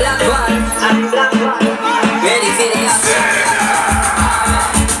 I'm the black one. Ready for the action.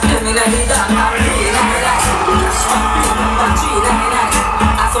 Let me know the dark. I'm really like. I'm 399.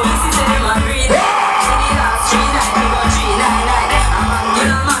 I saw me see them a breathe. She need us 39. We got 399. You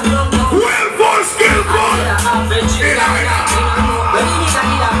know man don't know. Willful, skillful. I'm 399. You don't know. When you need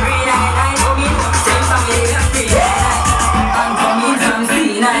a 399. Oh me, same family as 399. I'm coming from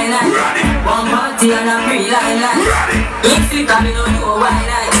 399. One party and a 399. Big flicker, me don't know why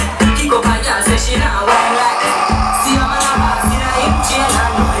like. Kick up a girl, say she not why like. See a man a pass in a hip chain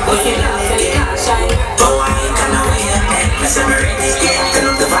and go see that say it not shine. But why you can't wait? Me say me ready, turn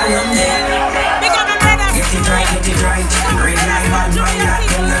up the volume there. Get it right, green like bad boy, like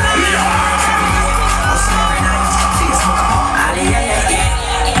them the light. Hustle every night, Facebook, all the yeah.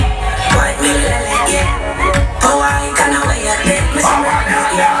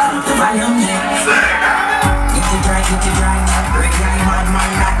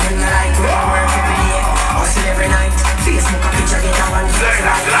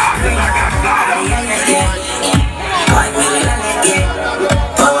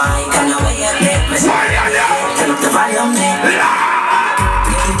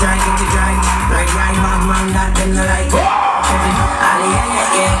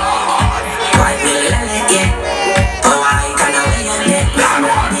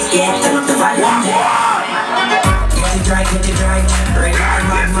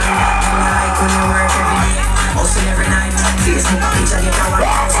 get a 1,000.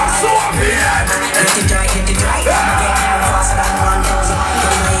 Get it dry, get it dry. I'ma get down faster than 1,000.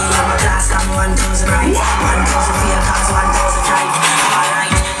 Put my heel on my glass than 1,000 right. 1,000 feel cause 1,000 try.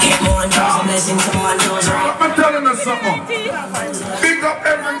 Alright, get more 1,000 blessings to 1,000 right. I'm telling you something. Big up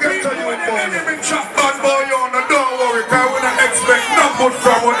every ghetto you boy. Enemy chop bad boy on the don't worry, cause we don't expect no good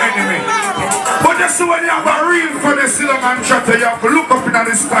from our enemy. But just when you have a real funny silver man chatter, you have to look up in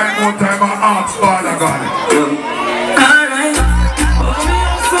the sky one time and ask Father God. Alright, oh me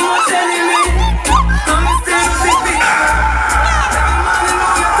have so much enemy. I'm a still big big. Every morning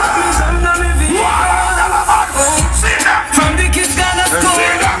now you touch me, some of me vehicle. From the kids gonna school.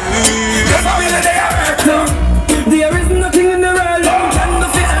 The family they are hurt too. There is nothing in the world that can do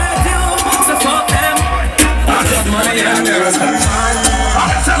for hurt you. So fuck them. I got money and girls have fun.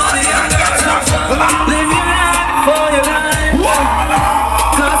 Money and girls have fun. Live your life for your life.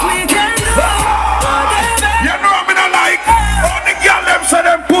 Cause we can do whatever. You know what I mean, like? All the girl them say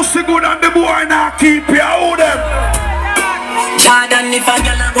them pussy good and the boy not keep you out them. Jordan, if a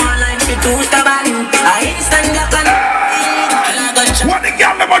girl a go like she too stubborn, I instant black and what the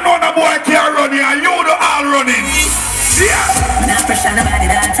girl never know the boy can't run here and you the all running. Yeah. Not pressure nobody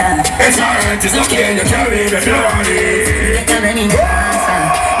that time. It's alright, it's okay, you carry the glory. Get them any answer.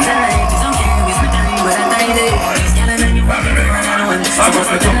 It's alright, it's okay, we spend time with a tiny day. It's yelling and you want to be one on one. So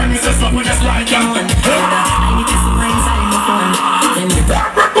what's the time? It's just something just like you. I need to see my inside my phone. Then you talk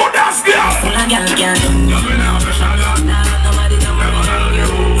about good ass girl. Full of girl can't do. Nah, nobody know what I'm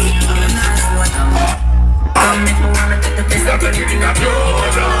doing. Come make me wanna take the piss out of everything I do.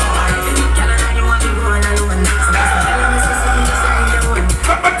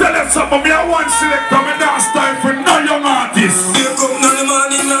 Let me tell you something, me a one selector, me not style for no young artists. You come in the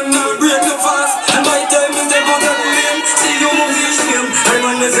morning and now break the fast. And by time you step out of the lane, see you move the shame. I'm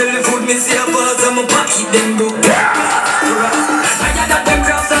on the sell the food, me see a pass and my pocket them go. I got that them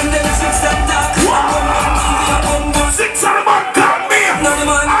crafts and them tricks and talk. Six of them are call me. Now the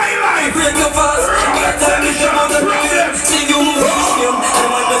man, I break the fast. By time you step out of the lane, see you move the shame.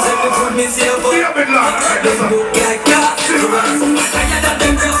 I'm on the sell the food, me see a pass and my pocket them go. I got that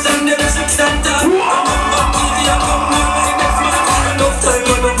them crafts and them tricks and talk.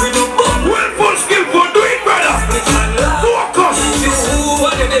 Well, skillful, do it, brother. Focus. You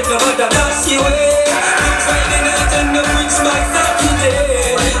want to make the other dash you away. Friday night and the bricks by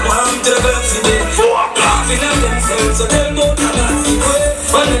Saturday. Want to go today. Laughing at themselves, so they'll go to the way.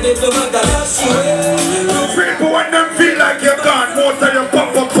 Want to make the other dash you away. You people, when them feel like you're gone, most of you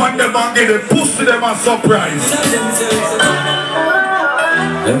pop up on them and get it, push them a surprise.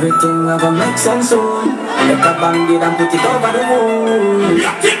 Everything have a make sense soon. Make a bandit and put it over the moon.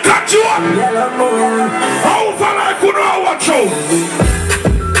 You think that you are? Yellow moon. How far I could know what you?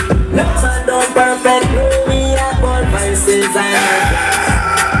 Let's not perfect. We are born vices and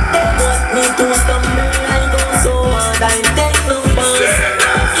just need to stumble. I go so hard, I take no fuss.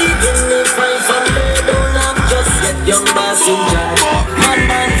 Even if I fall, they don't have just yet young boss in charge.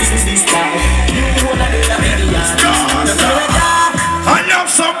 Man, this is the style. You wanna do the video. I have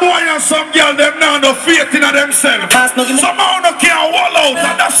some boy and some girl, them now no faith in themselves. Somehow no can't wall out,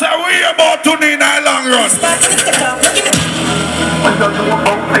 and that's how we about to need in a long run. I don't know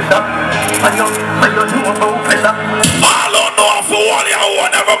about pressure. I don't know about pressure. I don't know for all you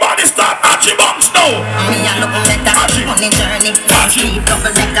want everybody start Archie bombs now. Me a look better on the journey. Keep up a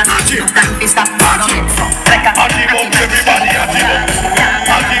second. You can't be stopped. Archie bombs everybody, Archie bombs.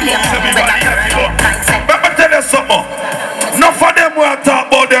 Archie bombs everybody, Archie bombs. Let me tell you something. Enough of them will talk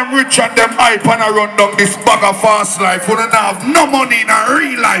about them rich and them hype and I run down this bag of fast life. We don't have no money in a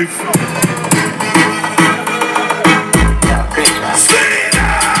real life.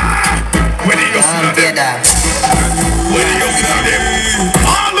 When you see them, when you see them,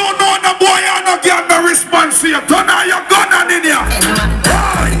 all who know the boy and no girl no response here. Turn on your gun and in here.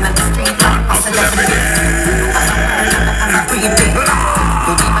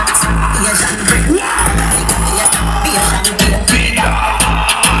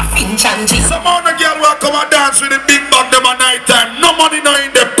 Some of the girl will come and dance with the big bag them at night time. No money no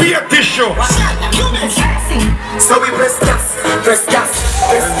in the pay tissue. So we press gas, press gas,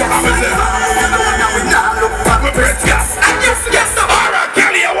 press gas. We press gas. Yes. Alright,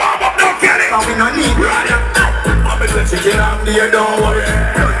 Kelly, you warm up now, Kelly. We no need radio. I'm a chicken and dear, don't worry.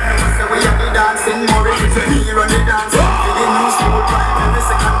 So we have the dancing more. We run the dance. We the new school prime. Every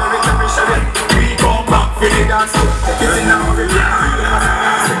secondary tertiary. We come back for the dance. Take it in our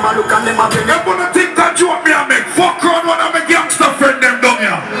look at them up. You gonna think that you want me to make fuck around one of my gangster friend them down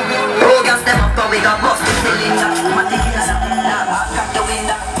here? Oh, gas them up, we got bust the cylinder. My ticket is up in the back of the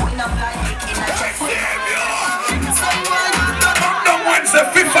window. We not fly in a jet. Down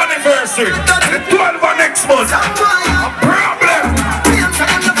anniversary. The 12th of next month. A problem.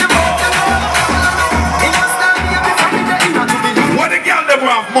 What the girl them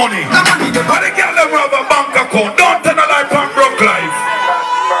have money? What the girl them have a bank account? Don't turn a life and broke life.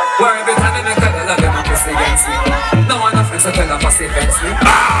 Where every time they make a lot of them a pussy against me. No one of friends will tell a pussy against me.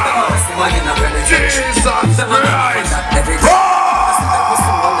 Jesus Christ.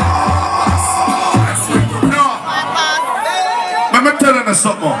 No. Let me tell you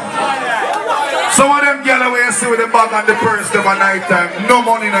something. Some of them girls where you see with the bag and the purse them at night time, no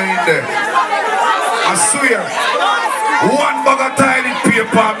money in there. I swear. One bag of toilet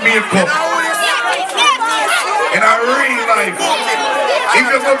paper and makeup. In a real life. If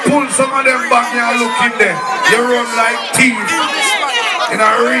you go pull some of them back and look in there, you run like thieves. In a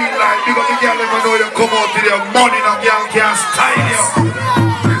real life, because the girl never know you come out with your money and the girl can't style you.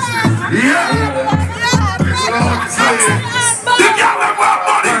 Yeah. The girl never have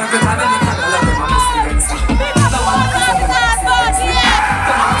money.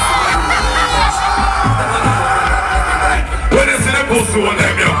 When you see the pussy on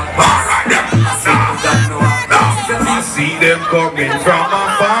them, you alright them. I see them coming from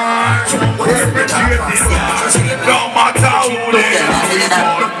afar. Perpetrating no matter who they are.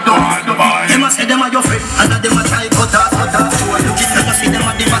 Them a say them a your friend, and them a try cut off. So I look at them, I see them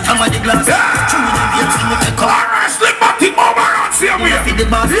at the bottom of the glass. True them babes, them take up. Alright, slip back the over and see me.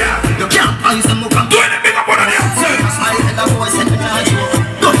 You can't price them up and do anything about it. Smile and a voice and a nudge.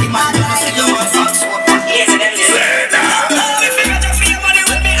 Don't be mad, you say you want fuck. Say that.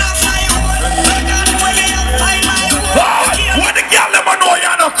 When the girl never know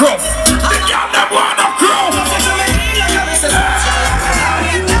you're not cross. The girl never wanna cross.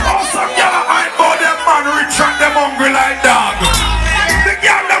 Also, girl I know them man rich and them hungry like dog. The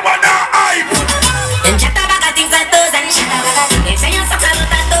girl never know hype. Them chat about a things like those and shit about a thing. They say you're such a lot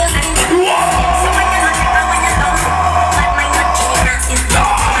of those and so when you're not check when you're down, but my not cheap is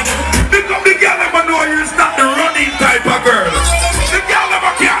because the girl never know you're not the running type of girl. The girl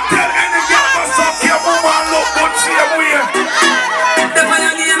never can't tell any girl to suck your woman look but see a way.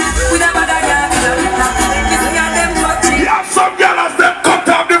 You have some girls them cut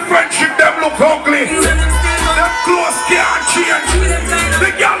off the friendship, them look ugly. Them clothes can't change. The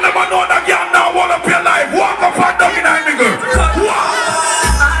girl never know that girl now want up your life. Walk up and down in a nigga.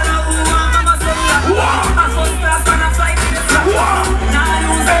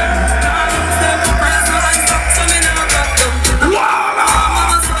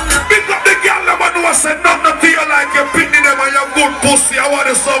 Pick up the girl never know I said nothing to you like you picking them and your good pussy. I want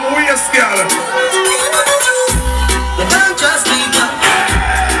some waist girl. You don't just leave her.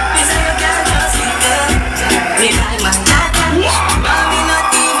 You say you can't just leave her. Me like my dad. Mommy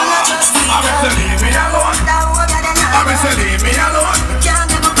not even a just leave her. I'm leave me alone. I'm leave me alone. You can't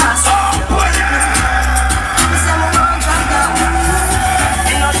never pass her. You say we won't try down.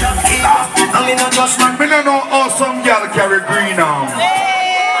 Me not just leave her. Me not just man. Me don't know how some girl carry green arm.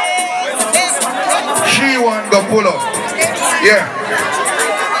 She one go pull up. Yeah.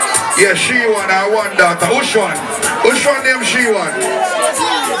 Yeah, she one, I want daughter. Which one? Which one name she one?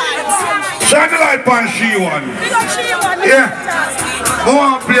 Shine the light on she one. Yeah. I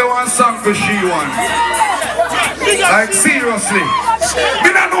want to play one song for she one. Like seriously. Me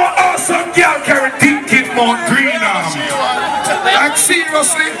don't know how some girl carry thinking Mount Green arm. Like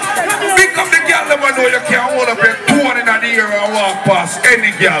seriously. Pick up the girl that know you can't hold up your tone in the ear and walk past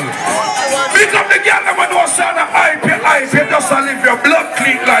any girl. Pick up the girl that know son of hype your life. You just live your blood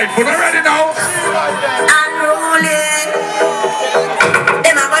clean life. You ready now? Unruly.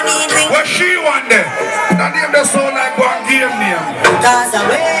 Them a gonna need me. What she want there? That name that sound like one game name. Cause I'm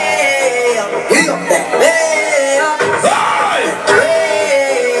way up there. Way up.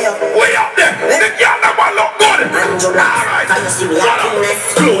 Way up there. The girl that want look good. Alright.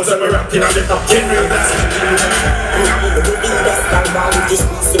 Close and we're rocking on the top 10 real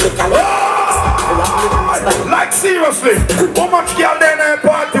like seriously, how much girl then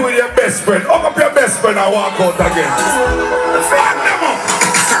party with your best friend? Hook up your best friend and walk out again. Fuck them up.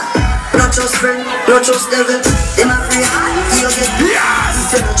 Not just friend, not just devil. In a free heart, you get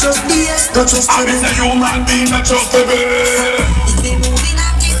yes. Not just DS, not just devil. I'm a human being, not just devil. If we moving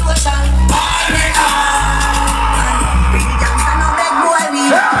up this ocean, bring the gangsta no beg boy, we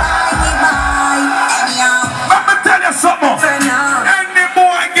buy. Let me tell you something. Any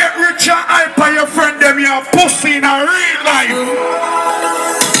boy get rich and hype on your friend, them your pussy in a real life.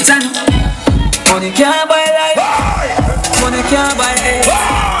 Money can't buy life. Money can't buy hate.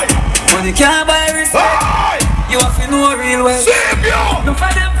 Money can't buy respect. You have to know real well. Look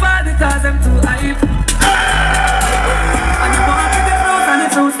for them fall because them too hype. And you want to the fruit and the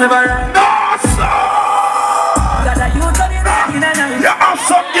fruit never right. No, sir! You have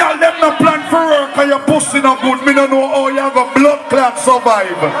some girl, them no plan for work and your pussy no good. Me no know how you have a blood clot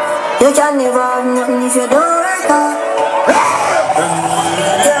survive. You can never have nothing if you don't work hard.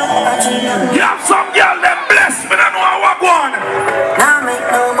 You have some girl, them blessed. Me no know how I go on. Now make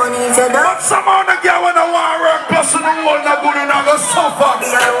no money if you don't. But some of the girl when I want to work, plus in the world not good and I go suffer.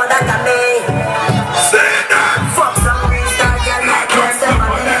 You know what I can be. Say that. Fuck some real star girl like yourself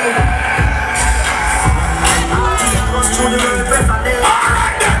and me.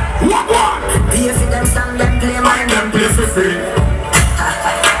 Alright then, walk on. Pay for them stand, them play mine, them play for free.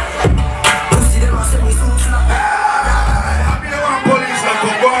 Pussy them a send me suits now. I mean, I want police to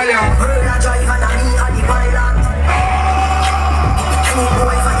come by ya. Heard a driver and me a the pilot. Any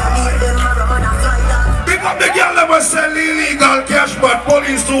boy for your lead, them a run a fly that. Pick up the girl that was sell illegal cash, but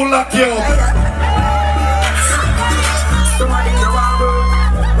police will lock you up. Somebody you want to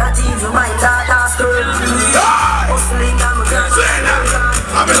not even my daughter story. Hustling down my girl.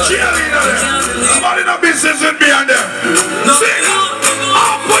 I'm a cheerleader there. Somebody no business with me and them. See,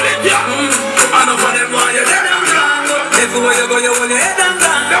 I'll put it down. I know for them why you're dead and gone. Everywhere you go, you want your head and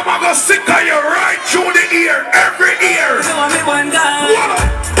gone. Them are gonna stick on you right through the ear, every ear. You want me one guy. What up?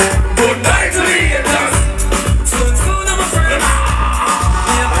 Goodbye to the haters. Soon, I'm a friend.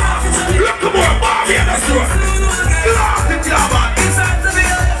 Look at more Bobby and that's right. Lock it down, man.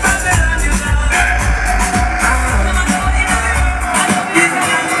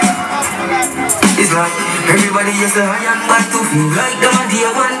 It's like everybody used to hire back to feel like them a dear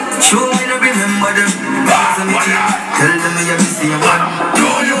one. Show me to remember them. Tell them me you see a man.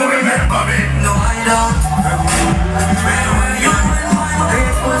 Don't you remember me? No, I don't.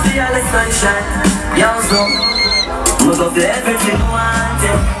 Grateful for all the sunshine. Young so most of the everything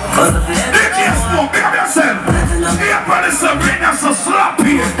wanted. Cause of the They can't smoke it yourself. Here for the submarine, that's so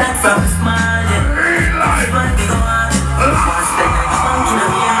sloppy. that from smiling. Real life.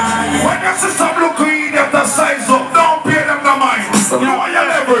 When your sister look in at the size up, don't pay them no mind. You know what your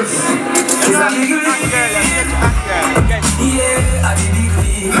levels. Yeah, I did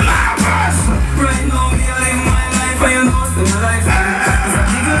it. Lovers. Right now, me I live my life, and you know it's my life.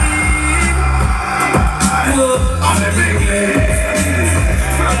 On the big league.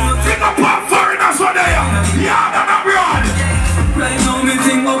 Pick up our foreigners for there. Yeah, they're not abroad. Right now, me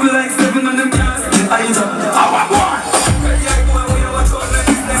think up like 7 on them cars. I ain't up. Our boy.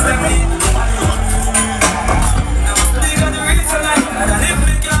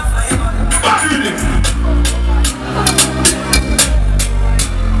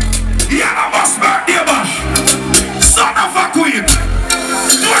 Son of a queen. 20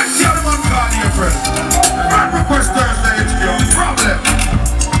 of them on call here, friend. Right request Thursday, HQ. Problem.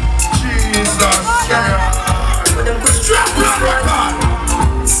 Jesus. Strap blood record.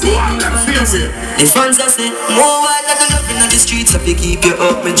 What them feel with? The fans are say, more while like a loving on the streets, if you keep you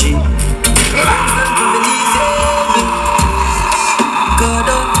up, my G. God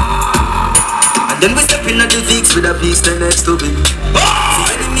up. And then we step in at the Pics with a piece the next to me. The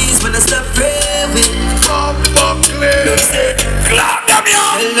enemies when I stop praying. Clap them here.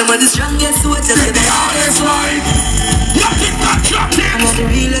 Tell them I'm the strongest soldiers in the hardest life. I'm not the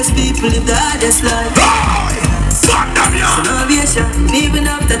realest people in the hardest life. Clap them here. Salvation, even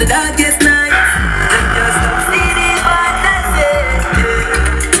after the darkest night. Just stop seeing what I say.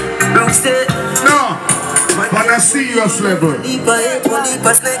 Rockstead. No, on a serious level. Big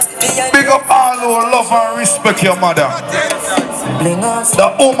up all who love and respect your mother. The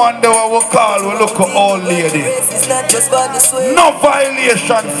woman that we will call will look at old lady. No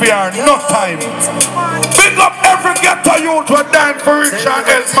violation for her, no time. Big up every ghetto youth who dying for rich and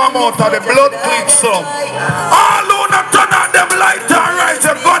help mom out of the blood clean some. All who not turn on them light and rise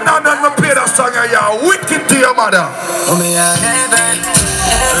a gun and then we play the song and you're wicked to your mother.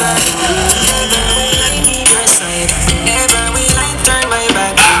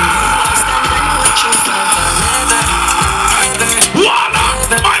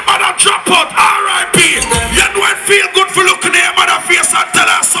 Drop out, R.I.P. You know it feel good for looking at your mother face and tell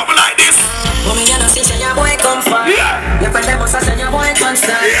her something like this. Mommy, you know, see, your boy come far. Yeah. You put them us and your boy can't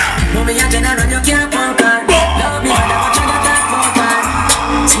stand. Yeah. Mommy, you general, you can't conquer. Love me for them, but you got that conquer.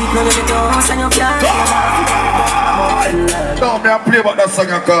 Sweet, no, you get your house and you can't. No, me I play about that song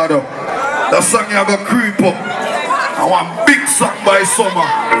you call up. That song you go creep up. I want big song by summer.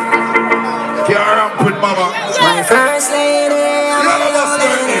 Can't ramp with mama. My first lady, I'm a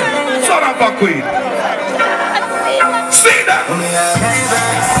lady. Son of a queen. See that?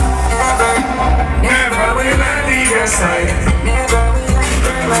 Never will I leave your side. Never will I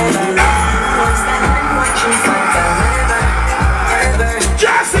turn my back. Stand and watch you fight. I'll never, ever.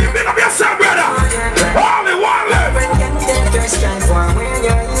 Just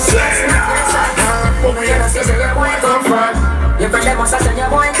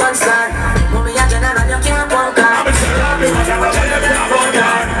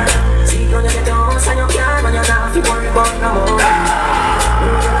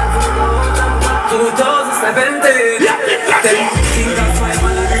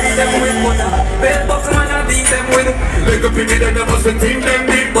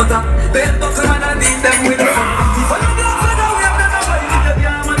butter. Bell buckle man and beat them with the fun. If I don't get fed up, we have done a fight. If you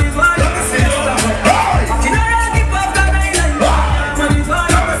can't man is why you can see your love. In a rocky pop, God I like man is why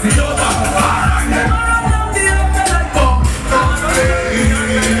you can see your love. Never run down the afterlife.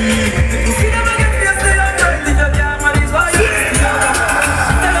 If you never get this, they are right. If you can't man is why you can see your love.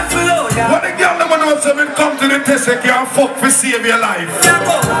 Tell them to load ya. What the girl them know say when come to the test, they can't fuck for save your life.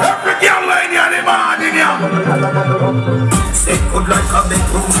 Every girl when you're the man in ya. Say good like a big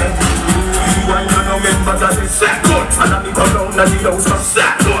rooster. Why you no member that is set good? And I be go round and the house from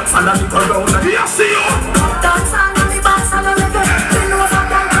set good. And I be go round and you see you. Dance on the bass and the reggae. You know some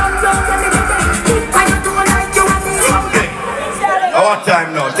girl come down and they keep trying to do like you want it. Okay. What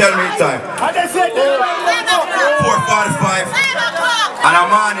time now? Tell me time. 4:45. And a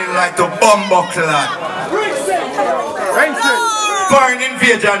man in like to bumbo clad. Foreign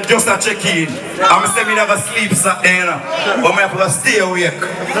invasion just a check in. I'm saying me never sleep Saturday, you know. But I have to stay awake.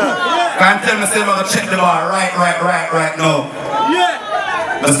 Can't tell me say I'm gonna check the bar right now.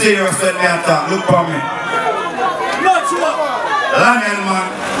 Yeah. I'm serious when me talk. Look for me. London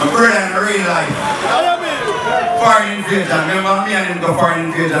man, my brother in real life. Foreign invasion. Remember me and him go foreign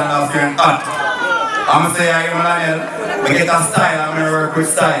invasion last year in hot. I'm gonna say I'm Lionel. I get a style, I'm gonna work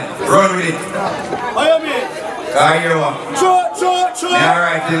with style. Run with it. I hear what? Me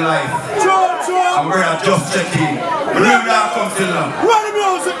alright in life. I'm gonna just check in. Remember that comes till now. Run the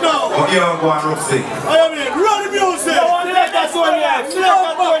music now. But you go and rough sick. Run the music. That's one yet.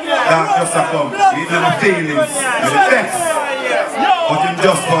 That's just a come. You know the feelings. You're the best. But you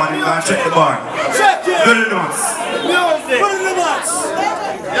just go and you can check the bar. Do the notes. Put in the box.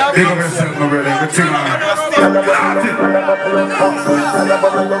 Big up yourself, my brother. Good thing, man.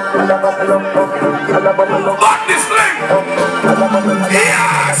 Back this thing.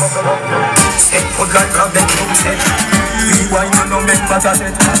 Yes. Say good like a big rooster. Why you no member that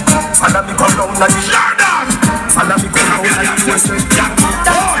is? And I be go round and the Jordan. and I be go round and the house.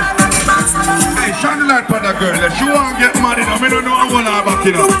 Hey, shine the light for that girl. If she want to get married, I don't know I want her back,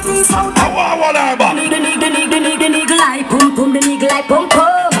 you know. I want her back. The nigga like pum pum, the nigga like pum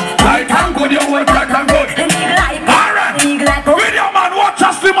pum. Light and good, you want light and good. The nigga like pum, Alright. the nigga like pum. Video man, watch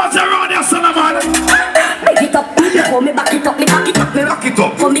us slim as around your son of man. Back it up, before me back it up, me back it up, me Back it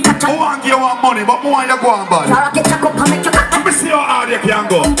up. for me catch I up. want you want money, but more you go on bad. Clara get check up and make you catch Let me see how hard you can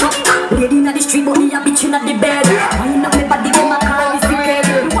go. lady inna the street, but me a bitch inna the bed. Wind up me body, them a call me sick.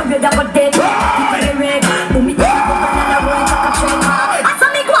 You want me that go dead? Keep me red. Boom me take a cup and a roll like a train. I saw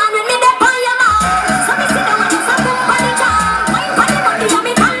me go on when me dey on your mouth. So me sit down and just a boom body jam. Wine body body and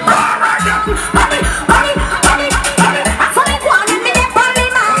me pan pan. Body. I saw me go on when me dey on me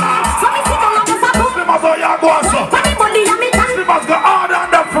mouth. So me sit down and just a boom Slim as how you go on, so. body body and me pan. Slim as go harder than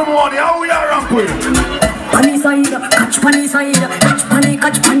that from money. How we are rank with? Panny side, catch panny side, catch panny.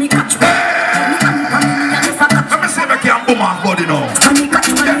 Let me see if I can boom off body now. Panny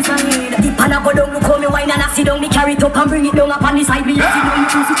side, the panna go down, look how me wine and I sit down, me carry it up and bring it down up on the side. Me sit down, me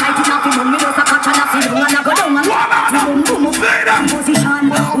choose to tight it up, me just a catch and I sit down and I go down and boom,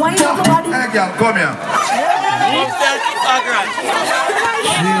 position, wine up your body. Hey girl, come here.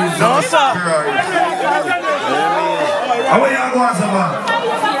 No, sir. How are you going, Saban?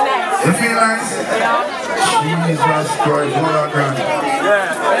 You feel nice? Jesus Christ, what a grand.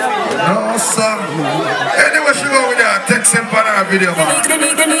 No, sir. Anyway, she go with that. Text him for that video, man. The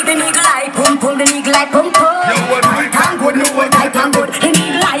nigga like pum pum, the nigga like pum pum. You want tight and good, you want Tight and good, the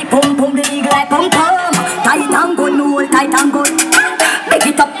nigga like pum pum, the nigga like pum pum. Tight and good, no hold tight and good. Back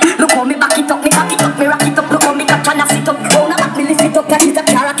it up, look how me back it up, me back it up, me rock it up, look how me catch and I sit up. Round about me lift it up, like it's a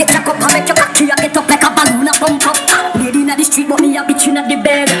car, I get jack up, I make your cocky, I get up like a balloon, I pump up. Lady inna the street, but me a bitch inna the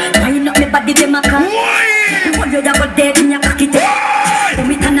bed. Wind up me body, them a call. You want you go dead in your cocky tail.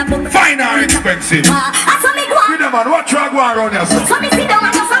 Me turn about fine or expensive. I saw me go on. Video man, what drag war around here, sir? So me sit down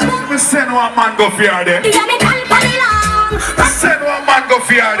and just a boom. Me send one man go fear there. Yeah, me can pan it long. Send one man go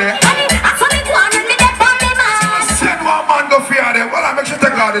fear there. I saw me go on and me dey pan me man. Send one man go fear there. Well, I make sure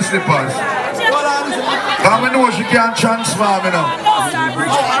take all the slippers. Cause me know she can't transform, you know.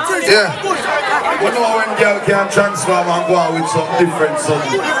 Yeah. We know when girl can transform and go out with some different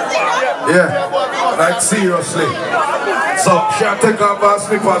something. Yeah. Like seriously. So she'll take off her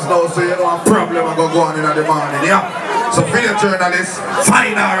slippers now, so you know a problem I go on in the morning, yeah? So video journalists,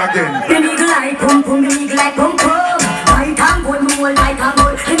 find her again. The nigga like pum pum, the nigga like pum pum. Tight and good, no hold tight and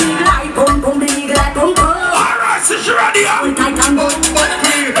good. The nigga like pum pum, the nigga like pum pum. Alright, so she ready, yeah? Hold tight and good.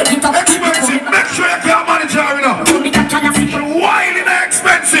 Make it up, expensive, make sure you can't manage her, you know. Me catch and I sit. She wildin'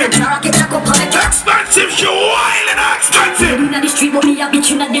 expensive. Expensive, she wildin' expensive. Inna the street, but me a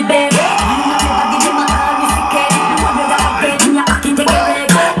bitch inna the bed. Inna the body, them a call me sick. You want me that bed, in your cocky take a leg.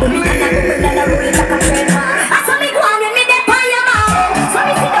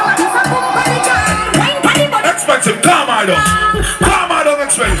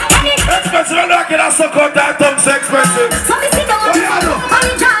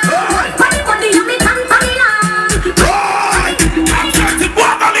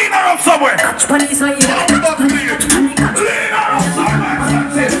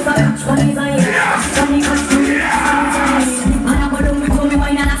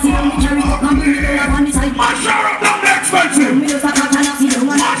 Mash her up down the expensive.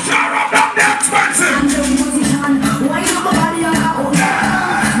 Mash her up down the expensive.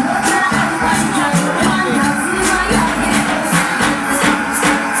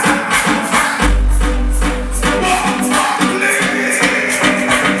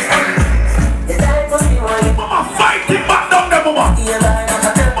 Mama fight him back down there, mama.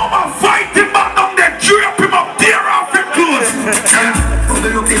 Mama fight him back down there, drape him up, tear off him clothes. Come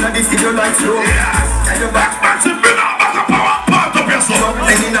look in at this video like slow. Expensive, bring out back a power part of yourself.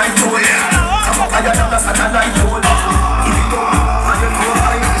 Any night to it. I got a satellite phone. If you don't, I don't know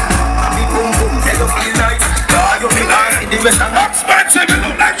why. I be boom boom, tell you feel nice. You feel like the rest of that. Expensive, you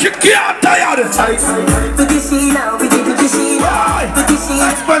look like you can't tire this.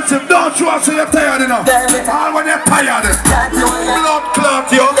 Expensive, don't you want to say you're tired enough? All when you're tired, blood clot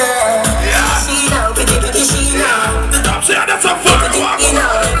you. Stop saying that's a fun walk.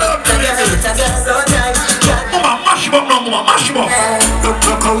 Mama, mash him up now, mama, mash him up.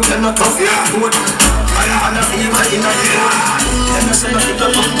 Look out, you're not tough.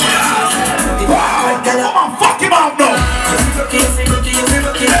 Mama, fuck him up now.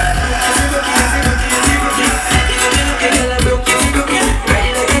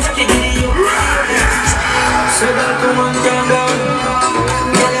 Say that woman can down.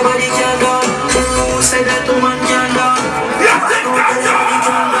 Girl, your body can down. Say that woman can down.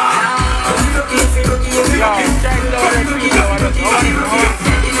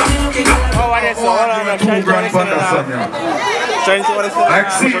 Like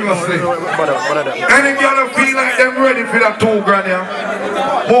seriously, any girl feel like them ready for that $2 grand, yeah?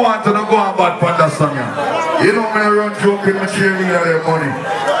 More want to go and bad for that song, yeah? You don't want to run joking with cheerleader their money.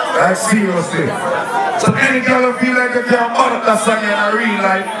 Like seriously. So any girl feel like you can't bad up that song in a real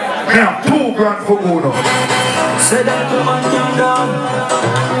life, me have $2 grand for go now. Say that woman can down.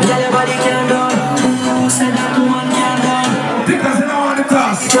 Girl, your body can down. Say that woman can down. Because you don't want the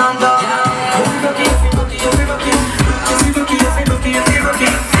task. Can down.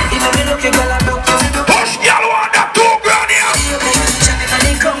 Push girl want that $2 grand here.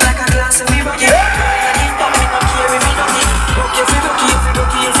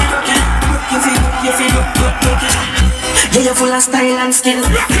 Yeah, you're full of style and skill.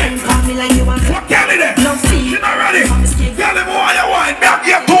 Me like you want Get it there. no feel. You're not ready. Tell him why you want. Back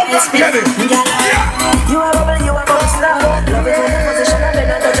here, $2 grand. Get it. You are bubble, you are boss now. Love it when the position of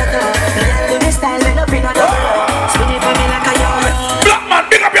another juggle. Do this style, let up in another. Spin it for me like a yo-yo. Black man,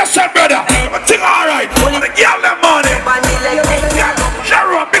 big up yourself, brother. Everything alright. Want to give them money.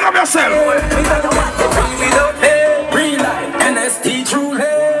 Sharon, big up yourself. Without pay, real life, NST true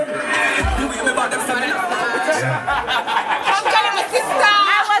hey. I'm telling my sister,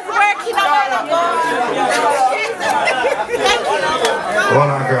 I was working a while ago. Thank you. Hold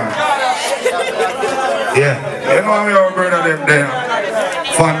on, girl. Yeah, you know me our brother them there.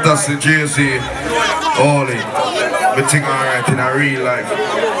 Fantastic JC, Oli. We think alright in a real life.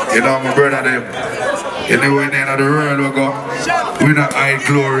 You know my brother them. Anywhere in the end of the world we go, we not hide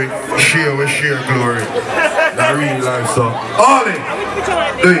glory. We share glory. In a real life, so. Oli,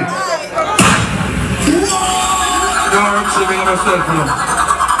 do it. You don't have to make myself, you know.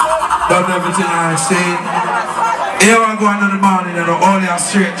 Done everything I say. Here I go on in the morning, you know, only a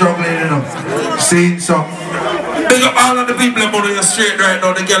straight juggling, you know. See, so. Big up all of the people that are straight right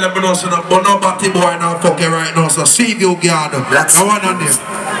now, the girl that know, so but no batty boy now fucking right now, so see you girl. I want on there.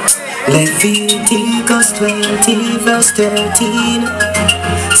 Leviticus 20 verse 13.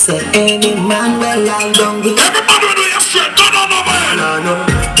 Say any man will lie down with. Every man will do your straight, no, man.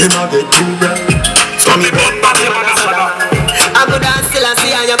 Him a get $2 grand. So me bun batty man, that's what I could dance still and see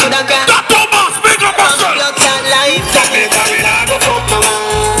and you could have gone. that Thomas, big up yourself. You can't lie. Go fuck my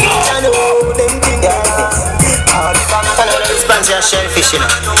man. I know them things. Sponge your shellfish, you know.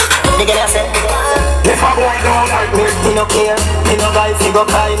 Nigga, I say. If I boy don't like me, Me no care. Me no guy fi go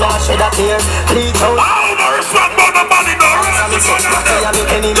cry nor shed a tear. Please out. I don't respect about the money, no respect about the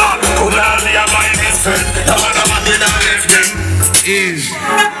God, could not see a my best friend. The man of my dinner left him. Is.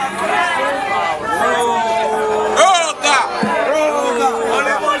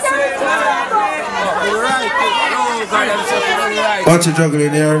 What's you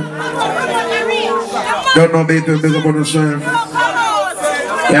juggling here? Don't know big up on yourself.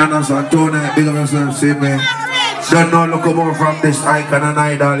 You understand? Tonight, big up yourself, see me. Don't know look more from this icon and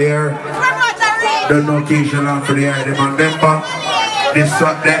idol here. Don't know Keisha Land for the item and remember this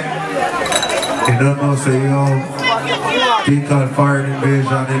up there. You don't know say yo. They call foreign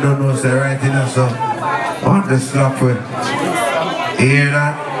invasion, you don't know say right in us on the slap with. You hear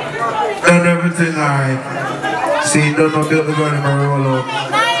that? Done everything alright. See, don't know build the gun in my roll up.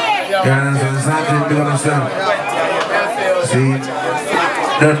 Yeah, so it's not just doing yourself. See,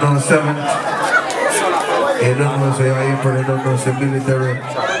 don't know 7th. You don't know say April, you don't know say military.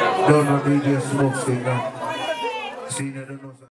 Don't know DJ Smoke thing now. See, you don't know.